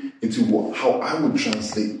you into how I would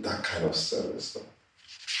translate that kind of service.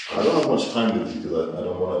 I don't have much time with you because I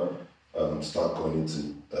don't want to start going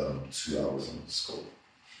into 2 hours on the scope.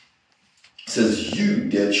 It says, you,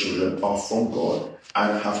 dear children, are from God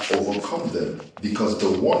and have overcome them, because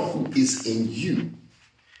the one who is in you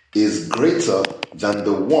is greater than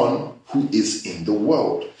the one who is in the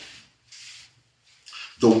world.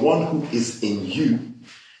 The one who is in you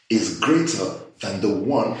is greater than the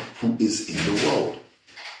one who is in the world.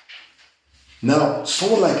 Now,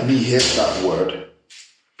 someone like me hears that word,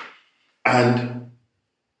 and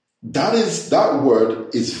that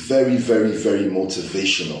word is very, very, very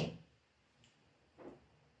motivational.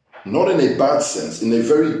 Not in a bad sense, in a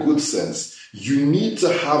very good sense. You need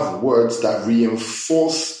to have words that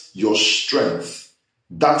reinforce your strength.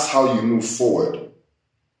 That's how you move forward.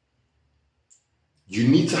 You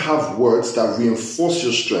need to have words that reinforce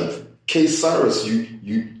your strength. K. Cyrus,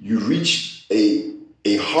 you reach a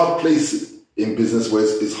hard place in business where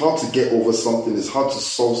it's hard to get over something, it's hard to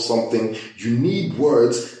solve something. You need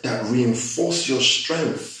words that reinforce your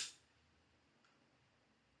strength.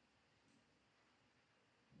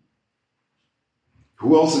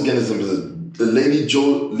 Who else again is in business? The Lady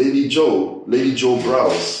Joe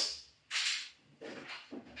Browse.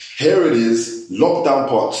 Here it is, lockdown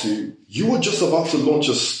part 2. You were just about to launch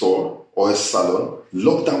a store or a salon.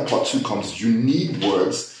 Lockdown part 2 comes. You need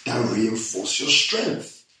words that reinforce your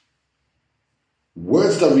strength.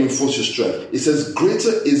 Words that reinforce your strength. It says,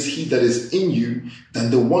 greater is he that is in you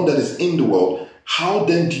than the one that is in the world. How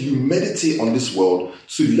then do you meditate on this world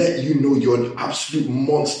to let you know you're an absolute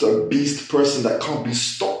monster, beast person that can't be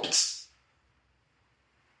stopped?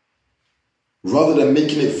 Rather than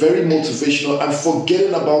making it very motivational and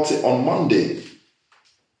forgetting about it on Monday.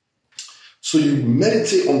 So you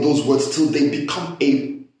meditate on those words till they become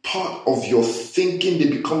a part of your thinking, they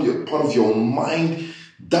become a part of your mind.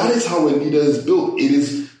 That is how a leader is built. It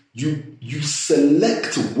is you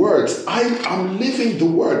select words. I'm living the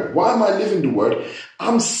word. Why am I living the word?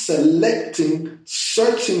 I'm selecting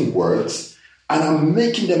certain words and I'm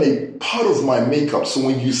making them a part of my makeup. So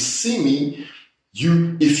when you see me,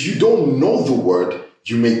 if you don't know the word,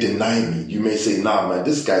 you may deny me. You may say, nah, man,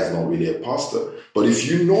 this guy's not really a pastor. But if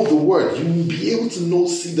you know the word, you will be able to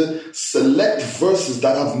see the select verses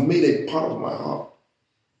that have made a part of my heart.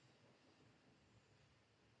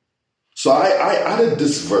 So I added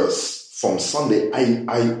this verse from Sunday. I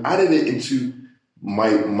added it into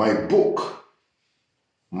my book,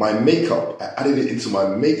 my makeup. I added it into my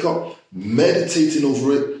makeup, meditating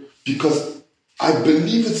over it, because I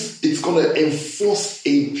believe it's going to enforce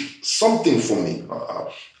something for me.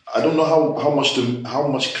 I don't know how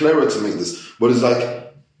much clearer to make this, but it's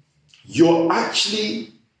like you're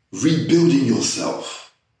actually rebuilding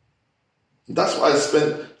yourself. That's why I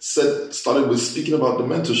started with speaking about the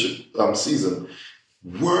mentorship season.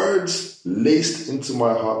 Words laced into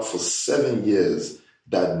my heart for 7 years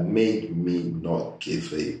that made me not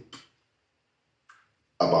give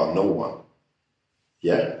about no one.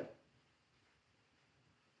 Yeah?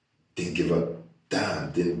 Didn't give a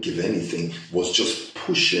damn, didn't give anything, was just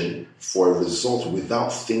pushing for a result without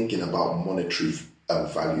thinking about monetary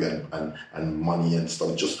value and money and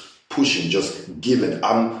stuff. Just pushing, just giving.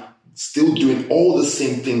 I'm still doing all the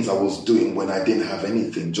same things I was doing when I didn't have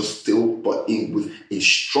anything, just still, but with a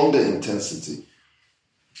stronger intensity.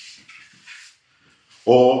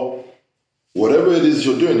 Or whatever it is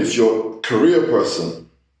you're doing, if you're a career person,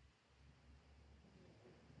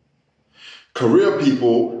 career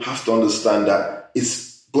people have to understand that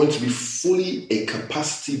it's going to be fully a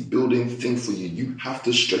capacity building thing for you. You have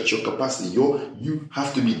to stretch your capacity. You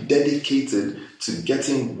have to be dedicated to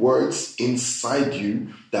getting words inside you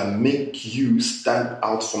that make you stand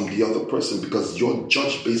out from the other person, because you're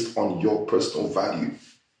judged based on your personal value.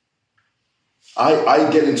 I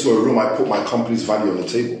get into a room, I put my company's value on the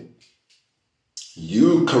table.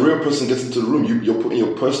 You, career person, gets into the room, you're putting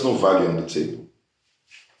your personal value on the table.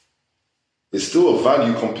 It's still a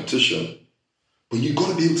value competition, but you got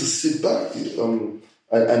to be able to sit back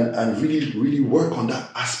and really, really work on that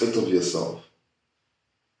aspect of yourself.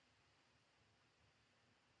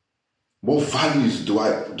 What values do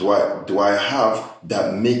I have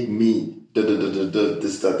that make me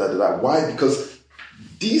this, that? Why? Because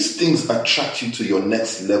these things attract you to your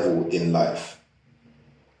next level in life.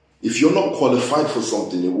 If you're not qualified for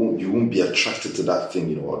something, you won't be attracted to that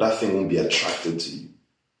thing, or that thing won't be attracted to you.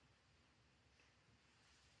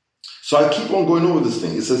 So I keep on going over this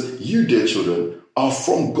thing. It says, you, dear children, are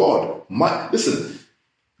from God. Listen,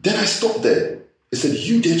 then I stopped there. It said,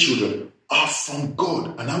 you, dear children, are from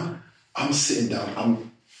God. And I'm sitting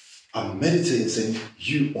down, I'm meditating, saying,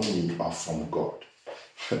 you only are from God.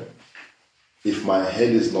 If my head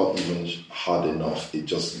is not even hard enough, it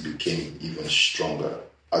just became even stronger.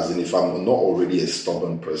 As in, if I'm not already a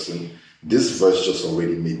stubborn person, this verse just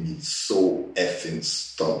already made me so effing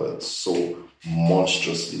stubborn, so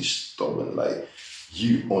monstrously stubborn. Like,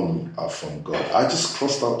 you only are from God. I just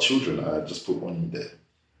crossed out children and I just put only there.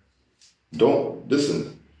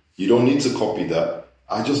 Listen, you don't need to copy that.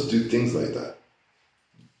 I just do things like that.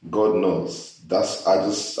 God knows. I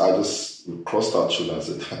just crossed out children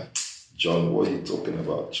and said, John, what are you talking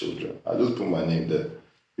about, children? I just put my name there.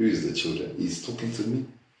 Who is the children? He's talking to me.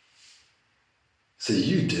 Say,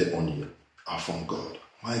 you, dear only, are from God.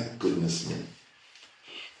 My goodness me.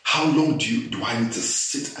 How long do I need to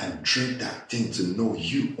sit and drink that thing to know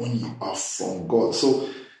you only are from God? So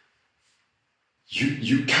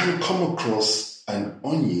you can come across an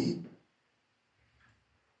Onyi,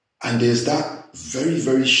 and there's that very,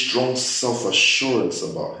 very strong self-assurance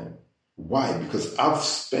about him. Why? Because I've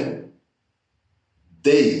spent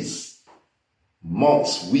days,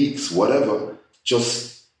 months, weeks, whatever,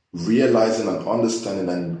 just realizing and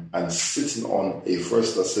understanding and sitting on a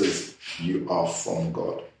verse that says, you are from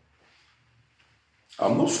God.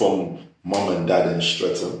 I'm not from mom and dad in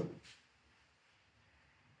Streatham.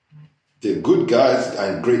 They're good guys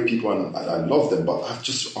and great people, and I love them, but I've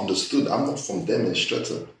just understood I'm not from them in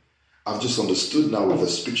Streatham. I've just understood now with the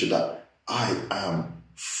scripture that I am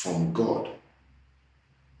from God.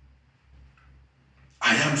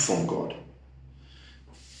 I am from God.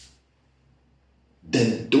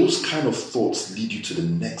 Then those kind of thoughts lead you to the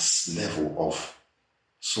next level of,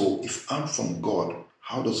 so if I'm from God,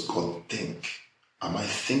 how does God think? Am I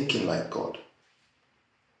thinking like God?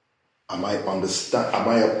 Am I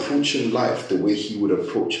approaching life the way he would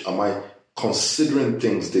approach? Am I considering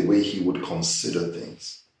things the way he would consider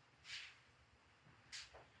things?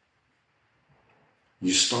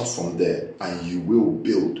 You start from there and you will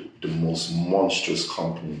build the most monstrous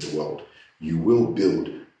company in the world. You will build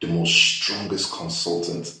the most strongest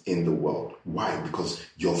consultant in the world. Why? Because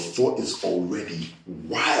your thought is already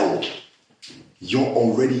wild.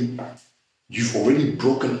 You've already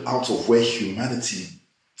broken out of where humanity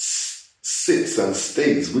sits and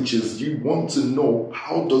stays, which is you want to know,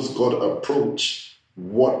 how does God approach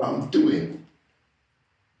what I'm doing?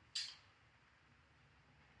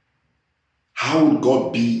 How would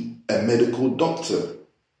God be a medical doctor,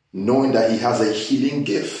 knowing that he has a healing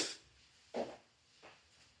gift?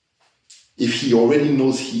 If he already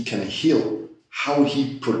knows he can heal, how would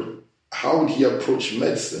he approach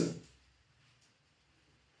medicine?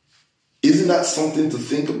 Isn't that something to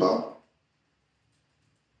think about?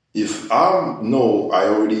 If I know I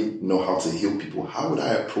already know how to heal people, how would I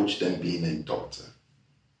approach them being a doctor?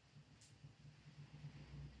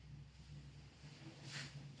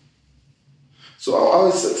 So I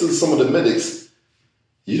always said to some of the medics,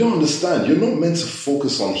 you don't understand. You're not meant to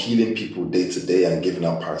focus on healing people day to day and giving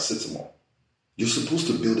out paracetamol. You're supposed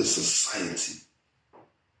to build a society.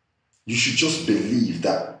 You should just believe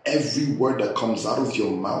that every word that comes out of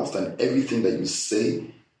your mouth and everything that you say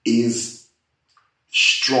is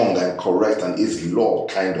strong and correct and is law,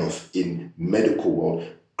 kind of, in medical world.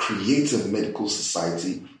 Create a medical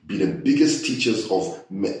society. Be the biggest teachers of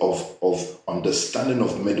understanding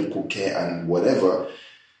of medical care and whatever.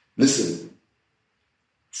 Listen,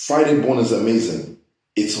 Friday Born is amazing.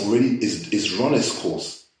 It's run its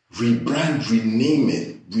course. Rebrand, rename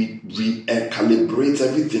it, calibrate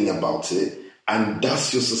everything about it, and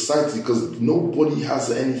that's your society, because nobody has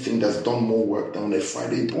anything that's done more work than a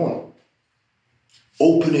Friday Born.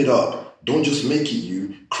 Open it up. Don't just make it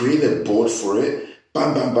you. Create a board for it.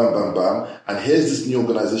 Bam, bam, bam, bam, bam. And here's this new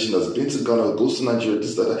organization that's been to Ghana, goes to Nigeria,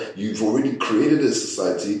 this, that. You've already created a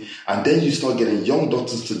society. And then you start getting young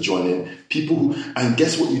doctors to join in. People who, and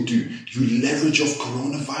guess what you do? You leverage off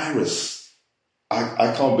coronavirus.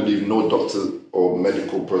 I can't believe no doctor or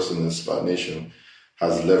medical person in Spark Nation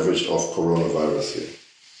has leveraged off coronavirus here.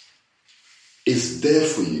 It's there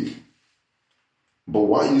for you. But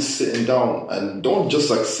why are you sitting down? And don't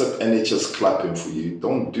just accept NHS clapping for you.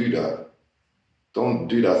 Don't do that. Don't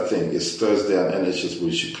do that thing. It's Thursday and NHS,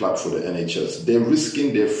 we should clap for the NHS. They're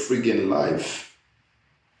risking their frigging life.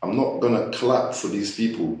 I'm not going to clap for these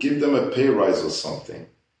people. Give them a pay rise or something.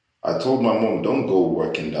 I told my mom, don't go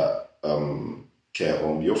work in that care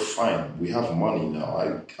home. You're fine. We have money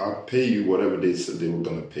now. I'll pay you whatever they said they were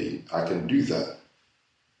going to pay you. I can do that.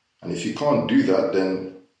 And if you can't do that,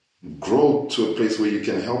 then grow to a place where you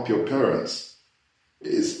can help your parents.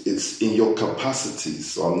 It's in your capacity.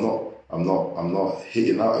 So I'm not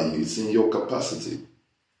hitting out at you. It's in your capacity.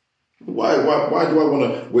 Why do I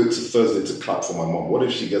want to wait till Thursday to clap for my mom? What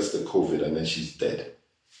if she gets the COVID and then she's dead?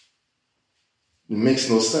 It makes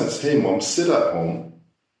no sense. Hey, mom, sit at home.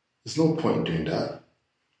 There's no point doing that.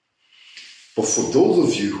 But for those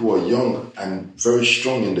of you who are young and very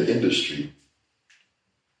strong in the industry,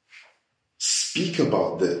 speak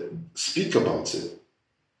about it.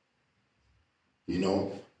 You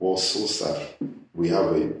know, well, so sad. We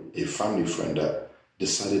have a family friend that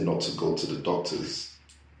decided not to go to the doctors.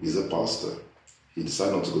 He's a pastor. He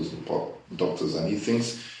decided not to go to the doctors, and he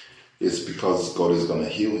thinks it's because God is going to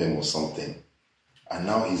heal him or something. And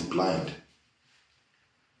now he's blind.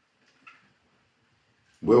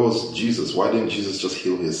 Where was Jesus? Why didn't Jesus just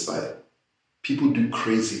heal his sight? People do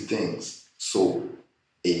crazy things. So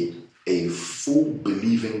a full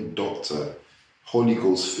believing doctor, Holy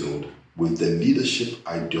Ghost filled, with the leadership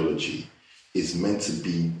ideology, is meant to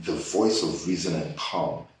be the voice of reason and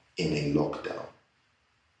calm in a lockdown.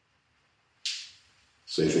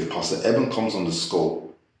 So if a Pastor Eben comes on the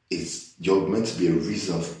scope, you're meant to be a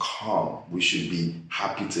reason of calm. We should be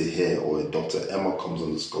happy to hear, or a Dr. Emma comes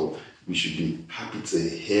on the scope, we should be happy to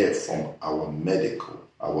hear from our medics.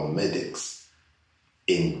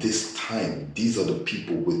 In this time, these are the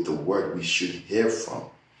people with the word we should hear from.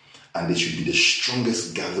 And they should be the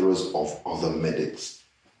strongest gatherers of other medics.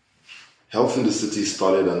 Health in the City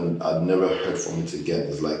started and I'd never heard from it again.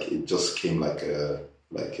 It's like, it just came like a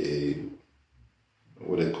what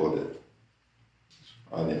do they call it?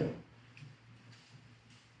 I don't know.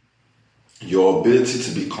 Your ability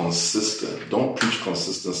to be consistent. Don't preach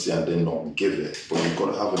consistency and then not give it. But you've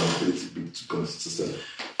got to have an ability to be consistent.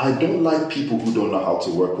 I don't like people who don't know how to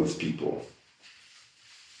work with people.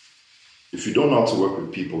 If you don't know how to work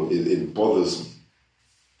with people, it bothers me.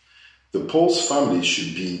 The Pulse family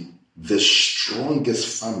should be the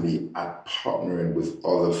strongest family at partnering with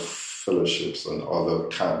other fellowships and other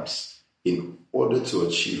camps in order to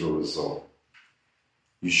achieve a result.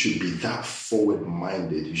 You should be that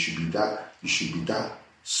forward-minded. You should be that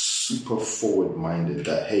super forward-minded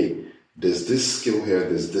that, hey, there's this skill here,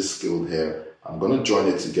 there's this skill here. I'm going to join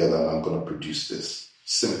it together and I'm going to produce this.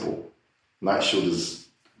 Simple. Night Shield is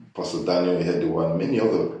Pastor Daniel Ihedua and many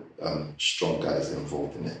other strong guys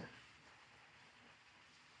involved in it.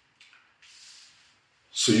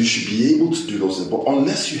 So you should be able to do those things. But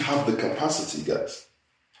unless you have the capacity, guys,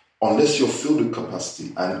 unless you're filled with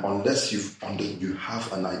capacity, and unless you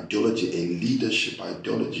have an ideology, a leadership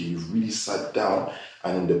ideology, you've really sat down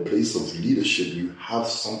and in the place of leadership, you have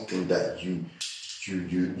something that you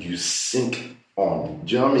sink on.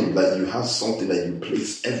 Do you know what I mean? Like you have something that you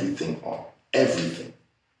place everything on. Everything.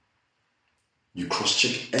 You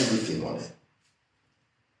cross-check everything on it.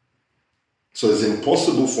 So it's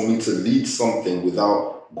impossible for me to lead something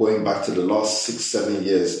without going back to the last 6-7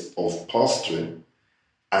 years of pastoring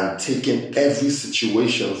and taking every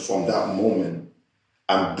situation from that moment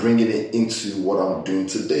and bringing it into what I'm doing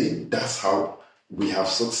today. That's how we have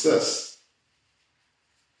success.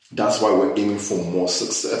 That's why we're aiming for more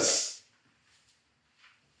success.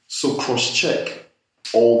 So cross-check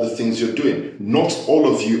all the things you're doing. Not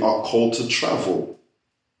all of you are called to travel.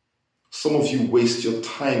 Some of you waste your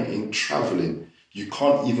time in traveling. You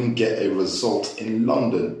can't even get a result in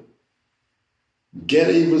London. Get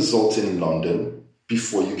a result in London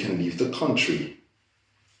before you can leave the country.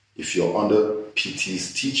 If you're under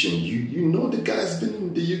PT's teaching, you know the guy's been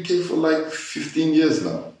in the UK for like 15 years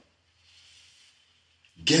now.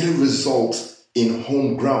 Get a result in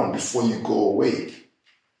home ground before you go away.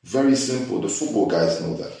 Very simple. The football guys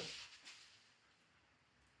know that.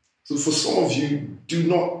 So for some of you, do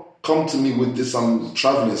not come to me with this, I'm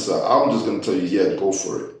traveling, sir. I'm just going to tell you, yeah, go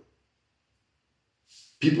for it.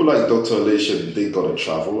 People like Dr. Alicia, they got to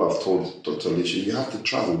travel. I've told Dr. Alicia, you have to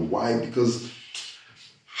travel. Why? Because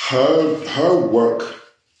her work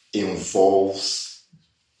involves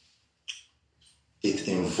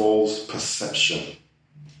perception.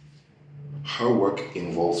 Her work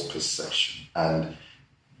involves perception. And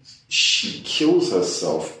she kills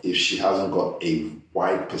herself if she hasn't got a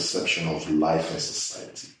wide perception of life and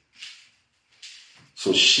society.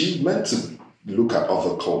 So she's meant to look at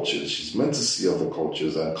other cultures. She's meant to see other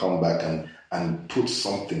cultures and come back and put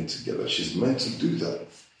something together. She's meant to do that.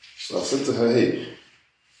 So I said to her, hey,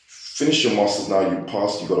 finish your master's now. You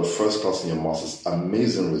passed. You got a first class in your master's.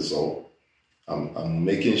 Amazing result. I'm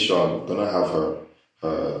making sure I'm going to have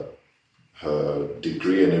her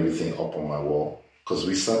degree and everything up on my wall because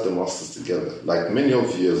we sat the masters together. Like many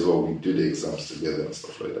of you as well, we do the exams together and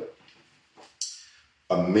stuff like that.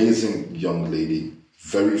 Amazing young lady.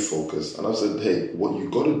 Very focused. And I said, hey, what you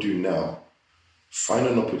got to do now, find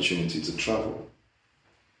an opportunity to travel.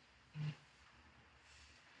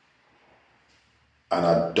 And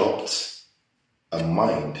adopt a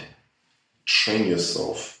mind. Train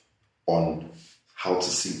yourself on how to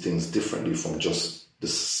see things differently from just the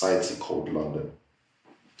society called London.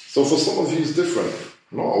 So for some of you, it's different.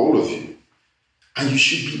 Not all of you. And you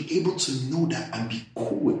should be able to know that and be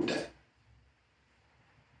cool with that.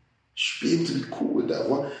 You should be able to be cool with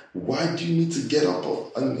that. Why do you need to get up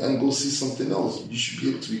and go see something else? You should be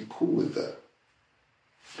able to be cool with that.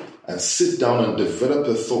 And sit down and develop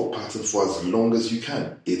a thought pattern for as long as you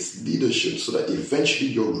can. It's leadership so that eventually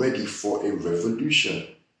you're ready for a revolution.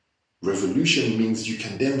 Revolution means you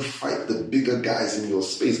can then fight the bigger guys in your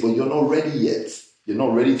space, but you're not ready yet. You're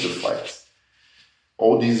not ready to fight.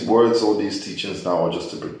 All these words, all these teachings now are just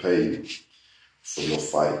to prepare you for your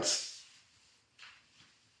fight.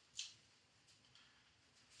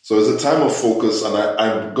 So it's a time of focus, and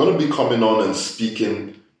I'm going to be coming on and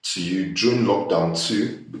speaking to you during lockdown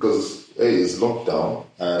too, because hey, it's lockdown,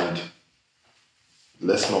 and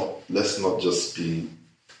let's not just be,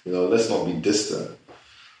 let's not be distant.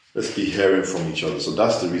 Let's be hearing from each other. So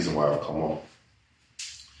that's the reason why I've come on.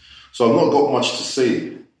 So I've not got much to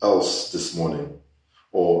say else this morning.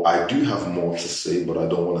 Or I do have more to say, but I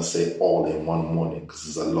don't want to say all in one morning because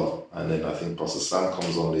it's a lot. And then I think Pastor Sam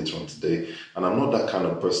comes on later on today. And I'm not that kind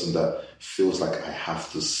of person that feels like I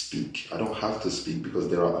have to speak. I don't have to speak because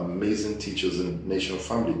there are amazing teachers in Nation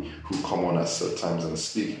Family who come on at certain times and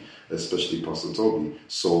speak, especially Pastor Toby.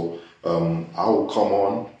 So I will come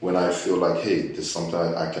on when I feel like, hey, there's something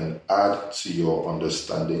I can add to your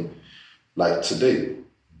understanding. Like today,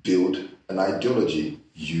 build an ideology,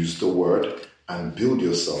 use the word, and build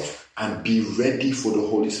yourself, and be ready for the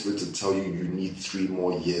Holy Spirit to tell you need 3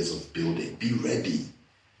 more years of building. Be ready.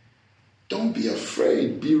 Don't be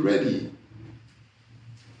afraid. Be ready.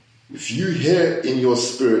 If you hear in your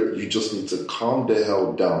spirit, you just need to calm the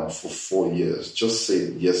hell down for 4 years. Just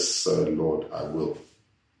say, yes, sir, Lord, I will.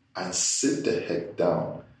 And sit the heck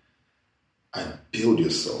down and build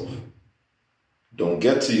yourself. Don't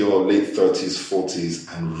get to your late 30s, 40s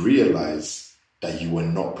and realize that you were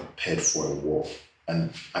not prepared for a war.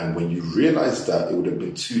 And when you realize that, it would have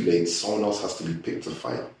been too late. Someone else has to be picked to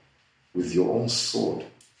fight with your own sword.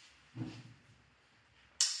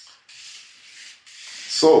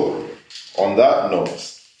 So, on that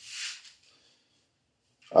note,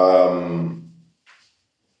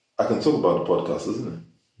 I can talk about the podcast, isn't it?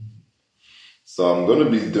 So I'm going to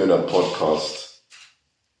be doing a podcast.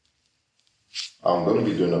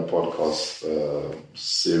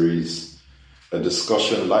 Series, a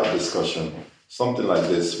discussion, light discussion, something like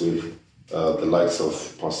this with the likes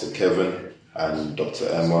of Pastor Kevin and Dr.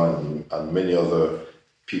 Emma and many other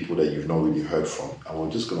people that you've not really heard from. And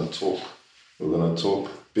we're just going to talk. We're going to talk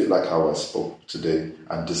a bit like how I spoke today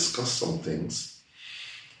and discuss some things.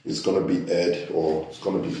 It's going to be aired, or it's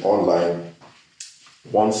going to be online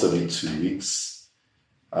once every 2 weeks.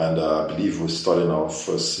 And I believe we're starting our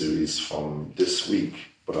first series from this week.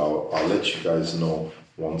 But I'll let you guys know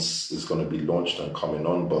once it's going to be launched and coming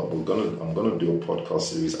on. But I'm going to do a podcast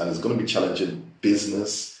series, and it's going to be challenging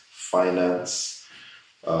business, finance,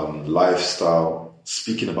 lifestyle,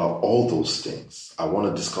 speaking about all those things. I want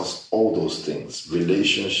to discuss all those things,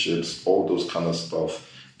 relationships, all those kind of stuff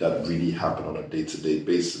that really happen on a day-to-day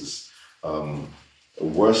basis.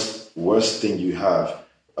 Worst thing you have,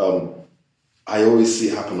 I always see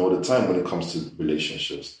it happen all the time when it comes to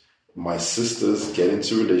relationships. My sisters get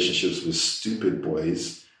into relationships with stupid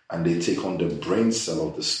boys, and they take on the brain cell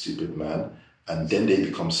of the stupid man, and then they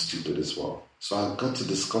become stupid as well. So I've got to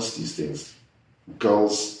discuss these things.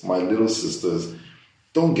 Girls, my little sisters,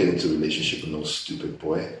 don't get into a relationship with no stupid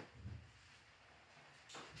boy.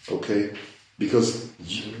 Okay? Because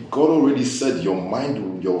God already said your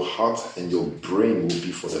mind, your heart, and your brain will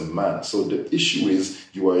be for the man. So the issue is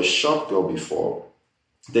you were a sharp girl before,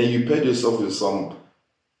 then you paired yourself with some...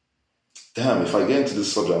 Damn, if I get into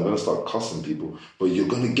this subject, I'm going to start cussing people. But you're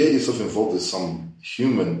going to get yourself involved with some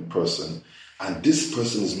human person, and this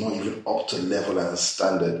person is not even up to level and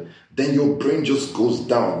standard. Then your brain just goes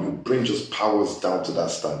down. Your brain just powers down to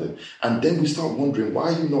that standard. And then we start wondering,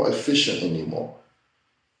 why are you not efficient anymore?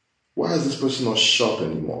 Why is this person not sharp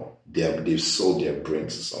anymore? They've sold their brain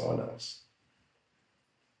to someone else.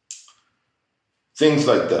 Things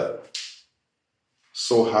like that.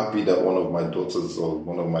 So happy that one of my daughters or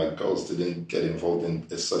one of my girls didn't get involved in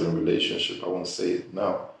a certain relationship. I won't say it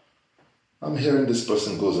now. I'm hearing this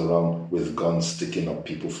person goes around with guns sticking up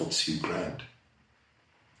people for $2,000.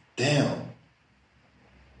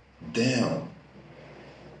 Damn.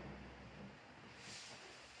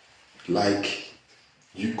 Like,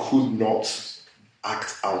 you could not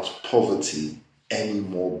act out poverty any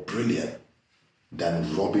more brilliant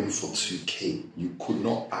than robbing for 2K. You could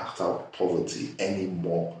not act out poverty any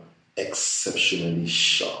more exceptionally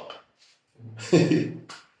sharp.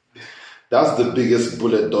 That's the biggest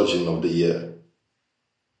bullet dodging of the year.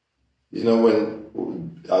 You know,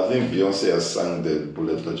 when I think Beyonce has sang the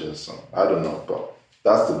bullet dodging song. I don't know, but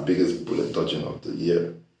that's the biggest bullet dodging of the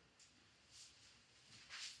year.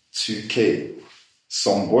 2K.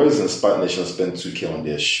 Some boys in Spark Nation spend 2K on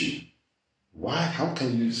their shoe. Why? How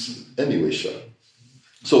can you... Anyway, sure.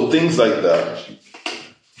 So things like that,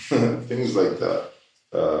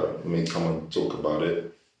 may come and talk about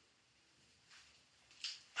it.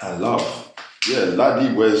 And love. Yeah,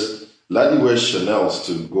 Laddie wears Chanel's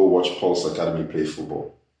to go watch Pulse Academy play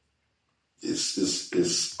football.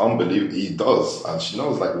 It's unbelievable. He does. And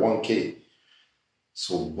Chanel's like 1K.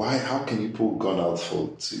 So why, how can you pull gun out for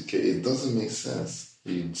 2K? It doesn't make sense.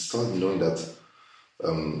 You start knowing that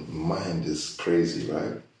mind is crazy,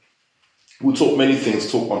 right? We'll talk many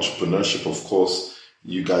things, talk entrepreneurship, of course.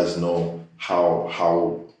 You guys know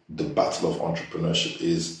how the battle of entrepreneurship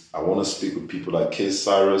is. I want to speak with people like Kay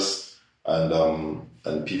Cyrus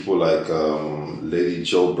and people like Lady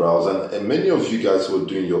Joe Browse and many of you guys who are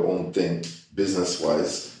doing your own thing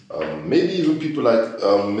business-wise. Maybe even people like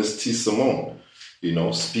Miss T. Simone, you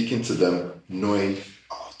know, speaking to them, knowing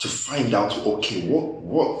to find out, okay,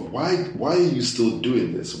 why are you still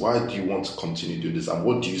doing this? Why do you want to continue doing this? And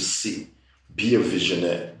what do you see? Be a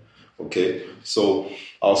visionary. Okay, so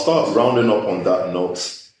I'll start rounding up on that note.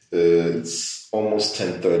 It's almost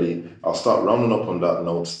 10:30. I'll start rounding up on that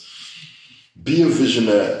note. Be a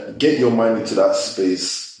visionary. Get your mind into that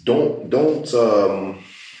space. Don't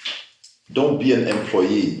be an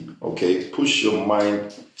employee. Okay, push your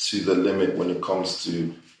mind to the limit when it comes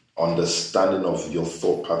to understanding of your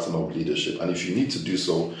thought pattern of leadership. And if you need to do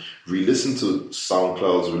so, re-listen to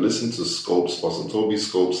SoundClouds, re-listen to Scopes, Pastor Toby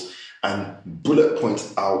Scopes, and bullet point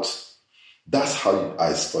out. That's how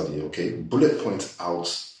I study, okay? Bullet point out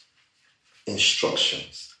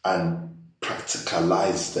instructions and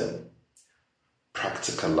practicalize them.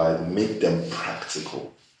 Make them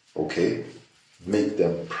practical, okay? Make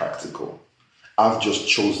them practical. I've just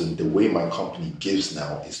chosen the way my company gives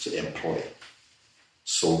now is to employ.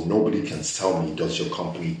 So nobody can tell me, does your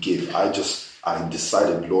company give? I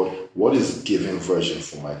decided, Lord, what is giving version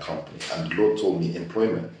for my company? And the Lord told me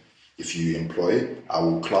employment. If you employ, I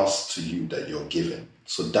will class to you that you're giving.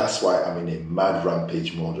 So that's why I'm in a mad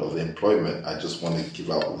rampage mode of employment. I just want to give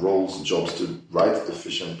out roles, jobs to right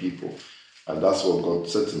efficient people. And that's what God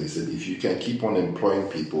said to me. He said, if you can keep on employing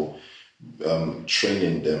people,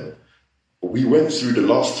 training them, We went through the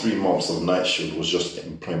last 3 months of Night Shield was just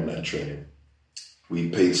employment and training. We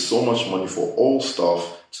paid so much money for all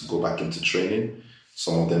staff to go back into training.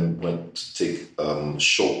 Some of them went to take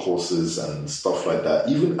short courses and stuff like that.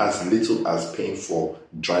 Even as little as paying for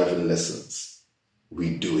driving lessons,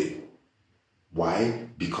 we do it. Why?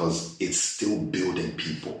 Because it's still building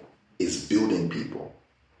people. It's building people.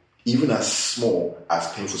 Even as small as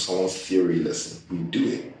paying for someone's theory lesson, we do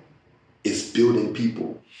it. It's building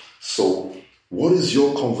people. So what is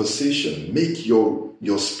your conversation? Make your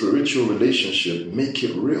spiritual relationship, make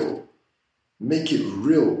it real. Make it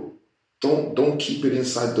real. Don't keep it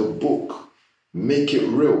inside the book. Make it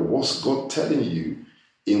real. What's God telling you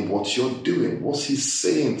in what you're doing? What's He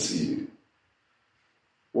saying to you?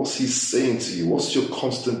 What's He saying to you? What's your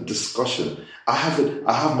constant discussion? I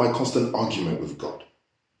have my constant argument with God.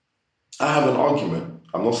 I have an argument.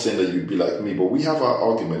 I'm not saying that you'd be like me, but we have our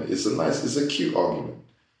argument. It's a cute argument.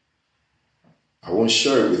 I won't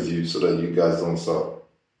share it with you so that you guys don't start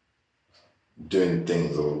doing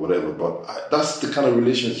things or whatever, but that's the kind of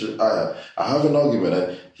relationship I have. I have an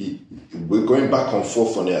argument and we're going back and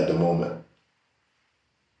forth on it at the moment.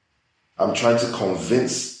 I'm trying to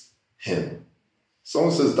convince him.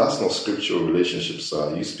 Someone says, that's not scriptural relationship,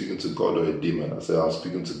 sir. Are you speaking to God or a demon? I say, I'm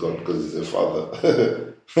speaking to God because He's a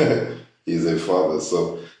father. He's a father.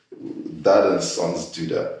 So dad and sons do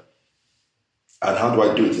that. And how do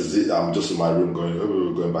I do it? Is it I'm just in my room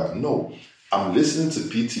going back? No. I'm listening to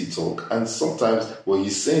PT talk, and sometimes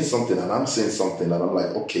he's saying something and I'm saying something, and I'm like,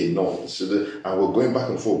 okay, no, and we're going back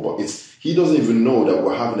and forth. But he doesn't even know that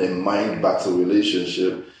we're having a mind battle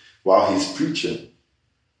relationship while he's preaching.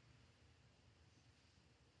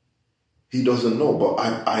 He doesn't know, but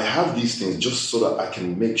I have these things just so that I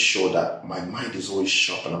can make sure that my mind is always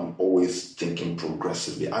sharp and I'm always thinking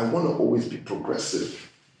progressively. I want to always be progressive.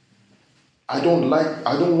 I don't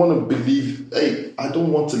want to believe, I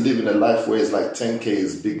don't want to live in a life where it's like 10K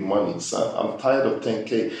is big money, son. I'm tired of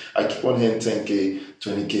 10K. I keep on hearing 10K,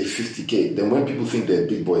 20K, 50K. Then when people think they're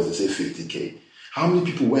big boys, they say 50K. How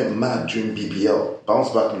many people went mad during BBL? Bounce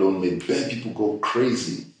Back Loan made bare people go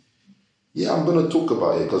crazy. Yeah, I'm going to talk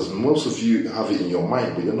about it because most of you have it in your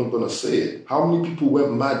mind, but you're not going to say it. How many people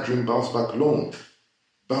went mad during Bounce Back Loan?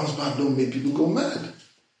 Bounce Back Loan made people go mad.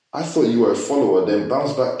 I thought you were a follower, then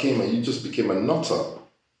Bounce Back came and you just became a nutter. You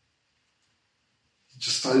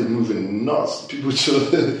just started moving nuts. People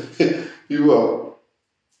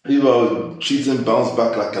are treating Bounce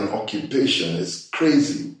Back like an occupation. It's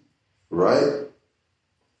crazy, right?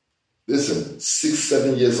 Listen,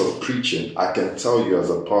 6-7 years of preaching, I can tell you as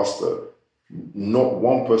a pastor, not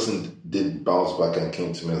one person did Bounce Back and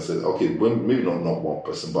came to me and said, okay, maybe not one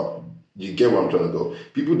person, but you get where I'm trying to go.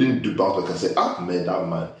 People didn't do Bounce Back and say, that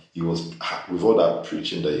man, he was, with all that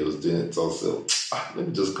preaching that he was doing at Tulsa, let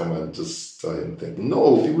me just come and just tell him things.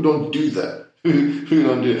 No, people don't do that. People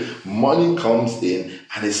don't do it. Money comes in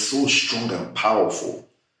and it's so strong and powerful.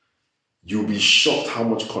 You'll be shocked how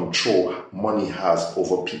much control money has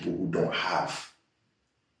over people who don't have.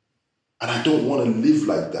 And I don't want to live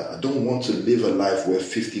like that. I don't want to live a life where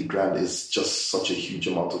 50 grand is just such a huge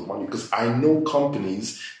amount of money, because I know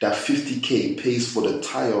companies that 50K pays for the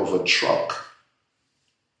tire of a truck.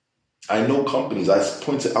 I know companies, I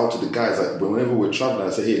point it out to the guys, like whenever we're traveling,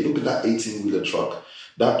 I say, hey, look at that 18-wheeler truck.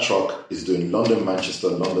 That truck is doing London, Manchester,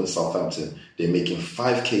 London, Southampton. They're making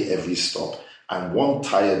 5K every stop. And one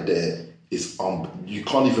tire there is, you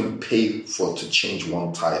can't even pay to change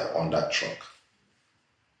one tire on that truck.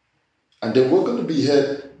 And then we're going to be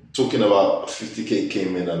here talking about 50K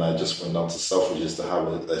came in and I just went down to Selfridges to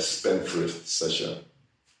have a spendthrift session.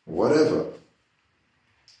 Whatever.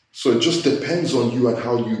 So it just depends on you and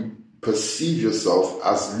how you perceive yourself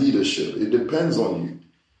as leadership. It depends on you.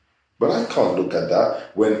 But I can't look at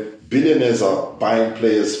that when billionaires are buying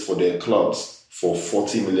players for their clubs for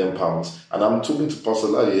 £40 million. And I'm talking to Pastor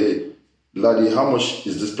Laddie, hey, Laddie, how much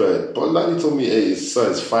is this player? But Laddie told me, hey,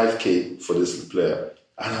 sir, it's 5K for this player.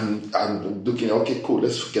 And I'm looking, okay, cool,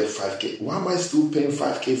 let's forget 5K. Why am I still paying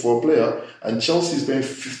 5K for a player and Chelsea's paying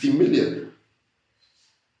 50 million?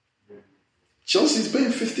 Chelsea's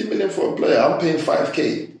paying 50 million for a player. I'm paying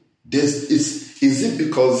 5K. Is it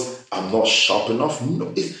because I'm not sharp enough?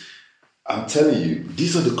 No, I'm telling you,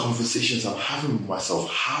 these are the conversations I'm having with myself.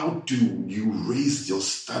 How do you raise your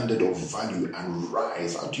standard of value and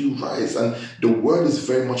rise? How do you rise? And the word is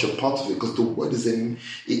very much a part of it, because the word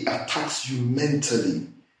it attacks you mentally.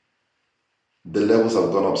 The levels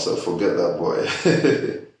have gone up, so forget that, boy.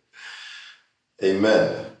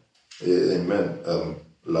 Amen. Amen,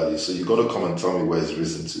 Laddie. So you got to come and tell me where it's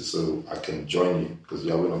risen to so I can join you, because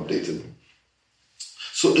you haven't updated me.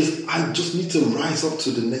 So I just need to rise up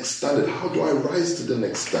to the next standard. How do I rise to the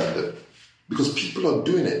next standard? Because people are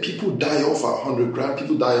doing it. People die off at 100 grand.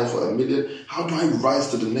 People die off at 1 million. How do I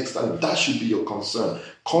rise to the next standard? That should be your concern.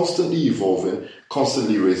 Constantly evolving,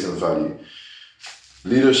 constantly raising value.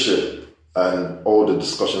 Leadership and all the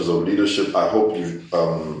discussions of leadership. I hope you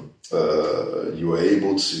were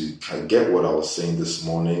able to kind of get what I was saying this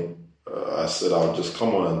morning. I said I'll just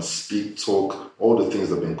come on and speak, talk, all the things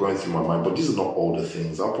that have been going through my mind. But these are not all the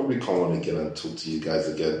things. I'll probably come on again and talk to you guys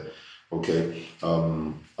again, okay,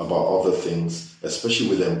 about other things, especially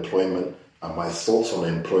with employment and my thoughts on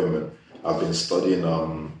employment. I've been studying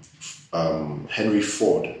Henry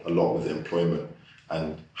Ford a lot with employment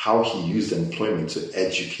and how he used employment to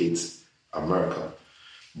educate America.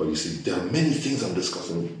 But you see, there are many things I'm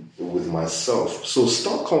discussing with myself. So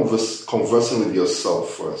start conversing with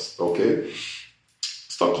yourself first, okay?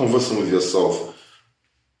 Start conversing with yourself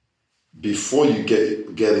before you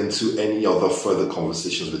get into any other further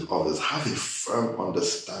conversations with others. Have a firm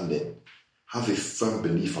understanding. Have a firm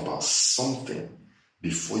belief about something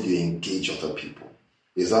before you engage other people.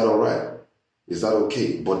 Is that all right? Is that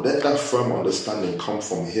okay? But let that firm understanding come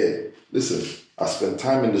from here. Listen, I spent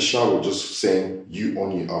time in the shower just saying, you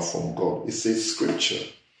only are from God. It's a scripture.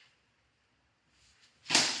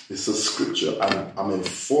 It's a scripture. I'm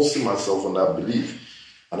enforcing myself on that belief.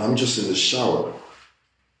 And I'm just in the shower.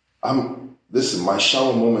 Listen, my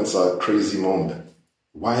shower moments are a crazy moment.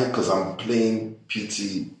 Why? Because I'm playing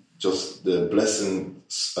PT, just the blessing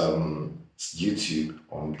YouTube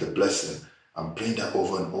on the blessing. I'm playing that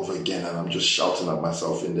over and over again, and I'm just shouting at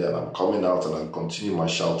myself in there, and I'm coming out and I'm continuing my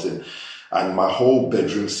shouting. And my whole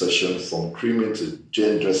bedroom session from creaming to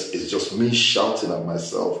Jane dress is just me shouting at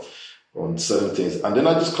myself on certain things. And then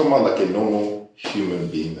I just come out like a normal human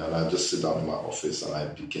being, and I just sit down in my office and I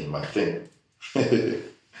begin my thing.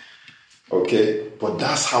 Okay, but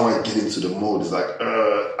that's how I get into the mode. It's like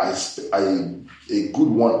a good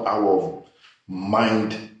 1 hour of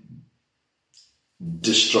mind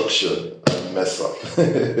destruction and mess up.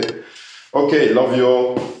 Okay, love you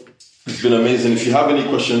all. It's been amazing. If you have any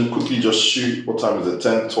question, quickly just shoot. What time is it?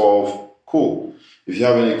 10, 12? Cool. If you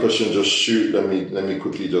have any question, just shoot. Let me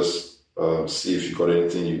quickly just see if you got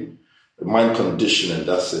anything. Mind conditioning,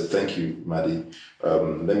 that's it. Thank you, Maddie.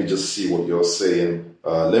 Let me just see what you're saying.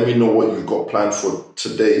 Let me know what you got planned for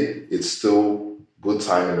today. It's still good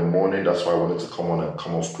time in the morning. That's why I wanted to come on and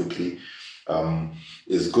come off quickly.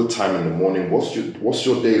 It's good time in the morning. What's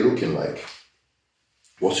your day looking like?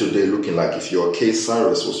 What's your day looking like? If you're Kay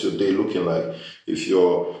Cyrus, what's your day looking like? If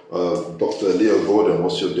you're Dr. Leo Gordon,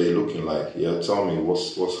 what's your day looking like? Yeah, tell me,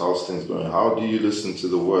 how's things going? How do you listen to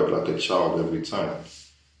the word like a child every time?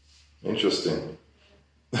 Interesting.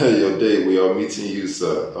 Your day, we are meeting you,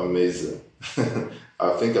 sir. Amazing.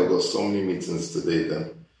 I think I've got so many meetings today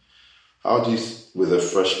then. How do you, with a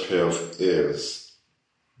fresh pair of ears,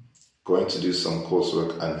 going to do some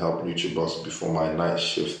coursework and help NutriBoss before my night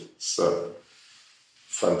shift, sir?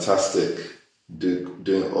 Fantastic.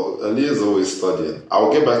 Alia's always studying.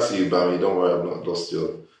 I'll get back to you, Bami. Don't worry, I've not lost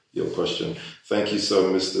your question. Thank you, sir,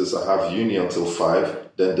 misters. I have uni until 5,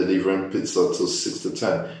 then delivering pizza till 6 to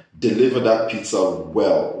 10. Deliver that pizza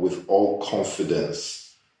well, with all confidence.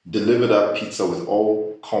 Deliver that pizza with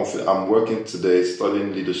all confidence. I'm working today,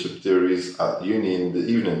 studying leadership theories at uni in the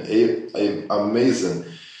evening. Amazing.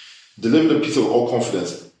 Deliver the pizza with all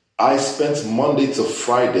confidence. I spent Monday to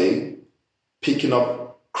Friday picking up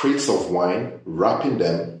crates of wine, wrapping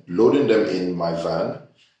them, loading them in my van,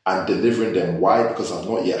 and delivering them. Why? Because I've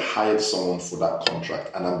not yet hired someone for that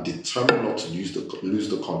contract, and I'm determined not to lose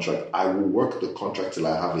the contract. I will work the contract till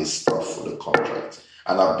I have a staff for the contract.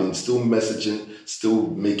 And I've been still messaging, still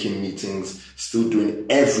making meetings, still doing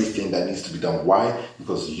everything that needs to be done. Why?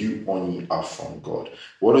 Because you only are from God.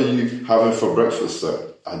 What are you having for breakfast,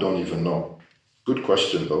 sir? I don't even know. Good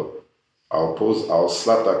question, though. I'll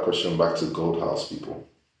slap that question back to Goldhouse people.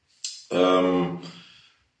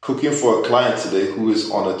 Cooking for a client today who is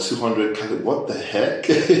on a 200 calorie. What the heck?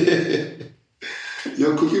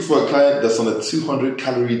 You're cooking for a client that's on a 200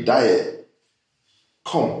 calorie diet.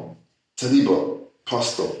 Come, Taliba,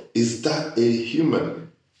 pastor, is that a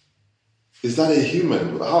human? Is that a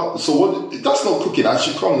human? How? So what? That's not cooking. I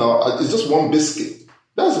should come now. It's just one biscuit.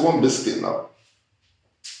 That's one biscuit now.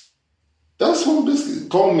 That's one biscuit.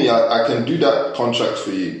 Call me. I can do that contract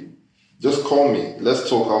for you. Just call me. Let's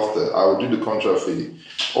talk after. I will do the contract for you.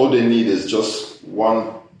 All they need is just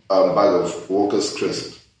one bag of Walker's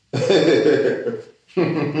Crisp.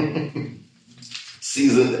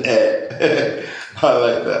 Seasoned air. I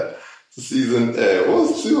like that. Seasoned air.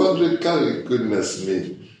 What's 200 calories? Goodness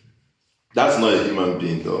me. That's not a human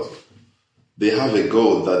being, though. They have a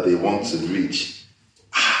goal that they want to reach.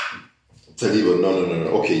 Taliba, no.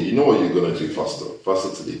 Okay, you know what you're going to do, Pastor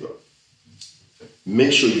Taliba.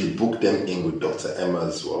 Make sure you book them in with Dr. Emma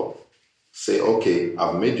as well. Say, okay,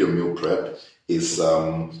 I've made your meal prep. It's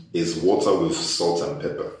water with salt and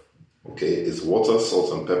pepper. Okay, it's water,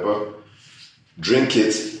 salt and pepper. Drink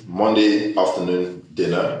it Monday afternoon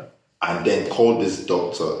dinner, and then call this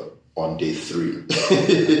doctor on day 3.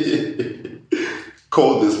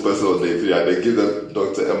 Call this person on day 3, and then give them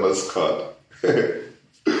Dr. Emma's card.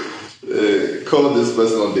 Call this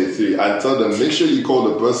person on day 3 and tell them, make sure you call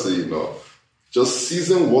the person, just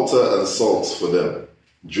season water and salt for them.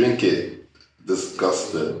 Drink it.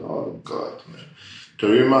 Disgusting. Oh, God, man.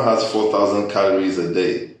 Karima has 4,000 calories a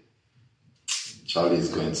day. Charlie is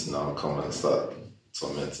going to now come and start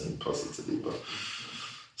tormenting positively. But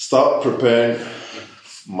start preparing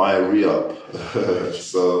my re-up.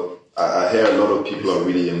 So I hear a lot of people are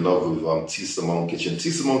really in love with T. Simone Kitchen.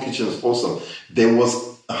 T. Simone Kitchen is awesome.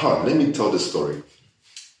 Let me tell this story.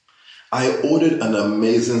 I ordered an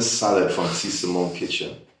amazing salad from T. Simone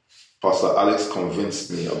Kitchen. Pastor Alex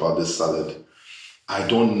convinced me about this salad. I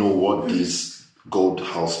don't know what these Gold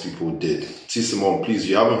House people did. T. Simone, please,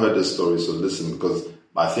 you haven't heard this story, so listen, because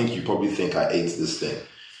I think you probably think I ate this thing.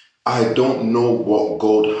 I don't know what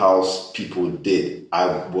Gold House people did.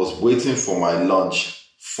 I was waiting for my lunch,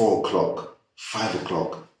 4 o'clock, 5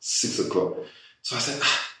 o'clock, 6 o'clock. So I said,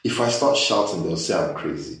 if I start shouting, they'll say I'm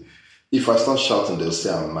crazy. If I start shouting, they'll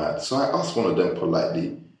say I'm mad. So I asked one of them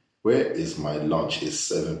politely, where is my lunch? It's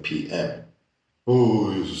 7 p.m.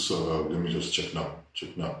 Oh, let me just check now.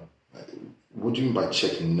 What do you mean by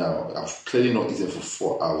checking now? I've clearly not eaten for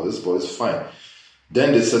 4 hours, but it's fine.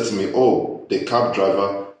 Then they said to me, the cab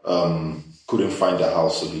driver couldn't find the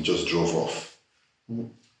house, so he just drove off.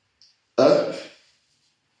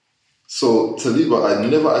 So, Taliba, I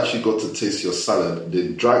never actually got to taste your salad.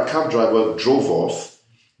 The cab driver drove off.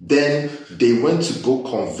 Then they went to go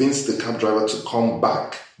convince the cab driver to come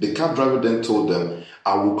back. The cab driver then told them,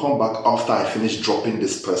 I will come back after I finish dropping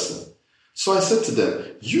this person. So I said to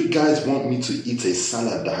them, you guys want me to eat a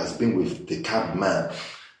salad that has been with the cab man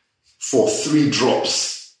for 3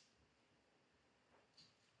 drops?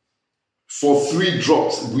 For 3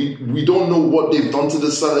 drops. We don't know what they've done to the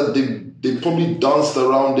salad. They probably danced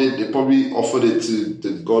around it. They probably offered it to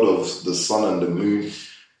the god of the sun and the moon.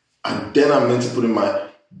 And then I'm meant to put in my...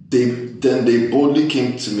 Then they boldly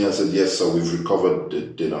came to me and said, yes, sir, we've recovered the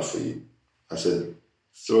dinner for you. I said,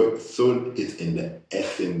 throw it in the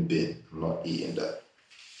effing bin. I'm not eating that.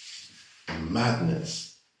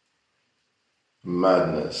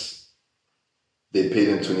 Madness. They paid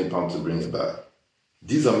him £20 to bring it back.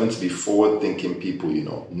 These are meant to be forward-thinking people,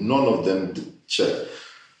 None of them check.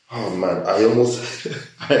 Oh, man, I almost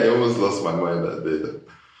lost my mind that day. Though.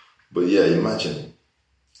 But yeah, imagine.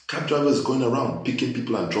 Cab drivers going around, picking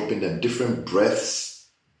people and dropping them. Different breaths,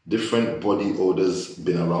 different body odors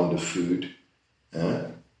been around the food.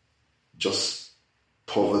 Just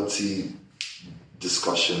poverty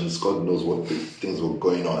discussions. God knows what things were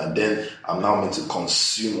going on. And then I'm now meant to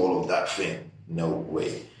consume all of that thing. No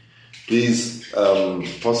way. Please,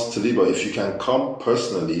 Pastor Taliba, if you can come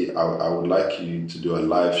personally, I would like you to do a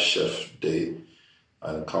live chef day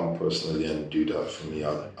and come personally and do that for me.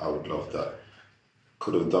 I would love that.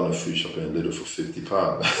 Could have done a food shop in Lidl for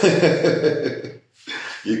 £50.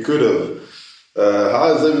 You could have.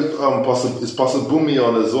 How is it? Is Pastor Bumi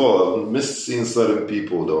on as well? I've missed seeing certain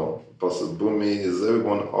people though. Pastor Bumi, is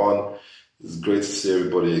everyone on? It's great to see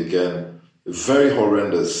everybody again. Very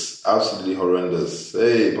horrendous, absolutely horrendous.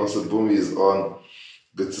 Hey, Pastor Bumi is on.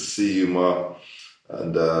 Good to see you, Ma.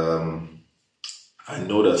 And I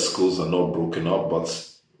know that schools are not broken up, but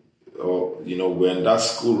we're in that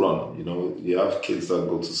school run. You have kids that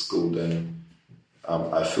go to school, then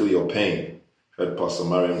I feel your pain. Heard Pastor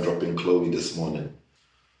Mariam dropping Chloe this morning.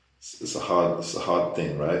 It's a hard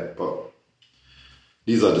thing, right? But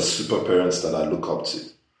these are the super parents that I look up to.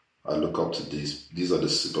 I look up to these. These are the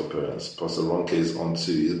super parents. Pastor Ronke is on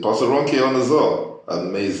too. Is Pastor Ronke on as well?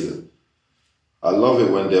 Amazing. I love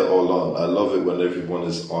it when they're all on. I love it when everyone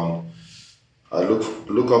is on. I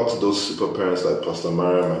look up to those super parents like Pastor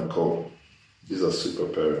Mariam and Co. These are super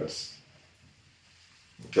parents.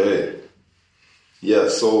 Okay. Yeah,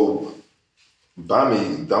 so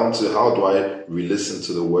Bami, down to how do I re-listen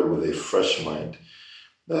to the word with a fresh mind?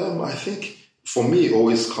 I think for me, it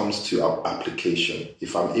always comes to application.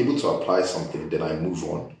 If I'm able to apply something, then I move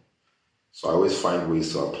on. So I always find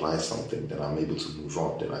ways to apply something, then I'm able to move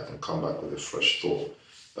on. Then I can come back with a fresh thought.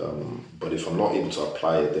 But if I'm not able to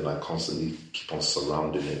apply it, then I constantly keep on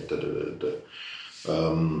surrounding it.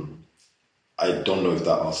 I don't know if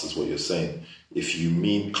that answers what you're saying. If you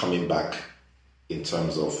mean coming back in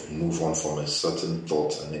terms of move on from a certain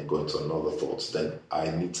thought and then go into another thought, then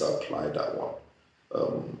I need to apply that one.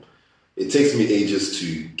 It takes me ages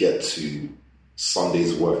to get to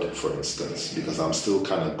Sunday's word, for instance, because I'm still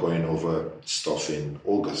kind of going over stuff in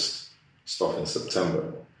August, stuff in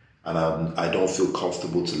September, and I don't feel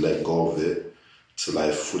comfortable to let go of it till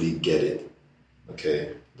I fully get it.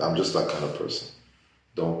 Okay, I'm just that kind of person.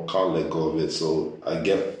 Can't let go of it. So I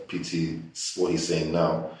get PT what he's saying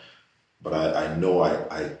now, but I know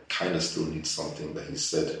I kind of still need something that he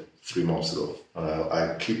said 3 months ago. And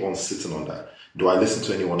I keep on sitting on that. Do I listen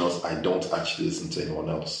to anyone else? I don't actually listen to anyone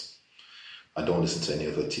else. I don't listen to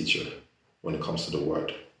any other teacher when it comes to the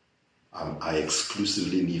word. I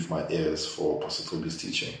exclusively leave my ears for Pastor Toby's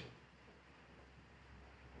teaching.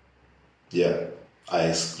 Yeah, I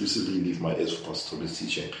exclusively leave my ears for Pastor Toby's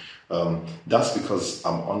teaching. That's because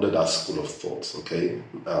I'm under that school of thought, okay?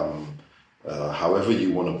 However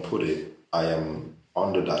you want to put it, I am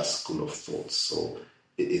under that school of thought. So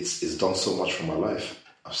it's done so much for my life.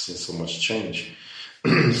 I've seen so much change,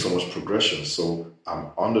 so much progression. So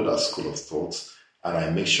I'm under that school of thought, and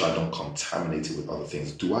I make sure I don't contaminate it with other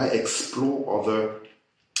things. Do I explore other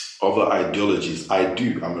ideologies? I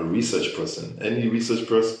do. I'm a research person. Any research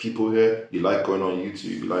person, people here, you like going on YouTube,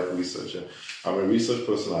 you like researching. I'm a research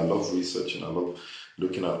person. I love researching. I love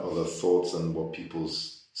looking at other thoughts and what people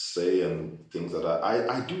say and things like that.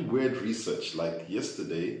 I do weird research. Like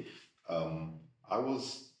yesterday, I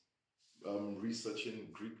was researching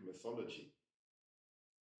Greek mythology.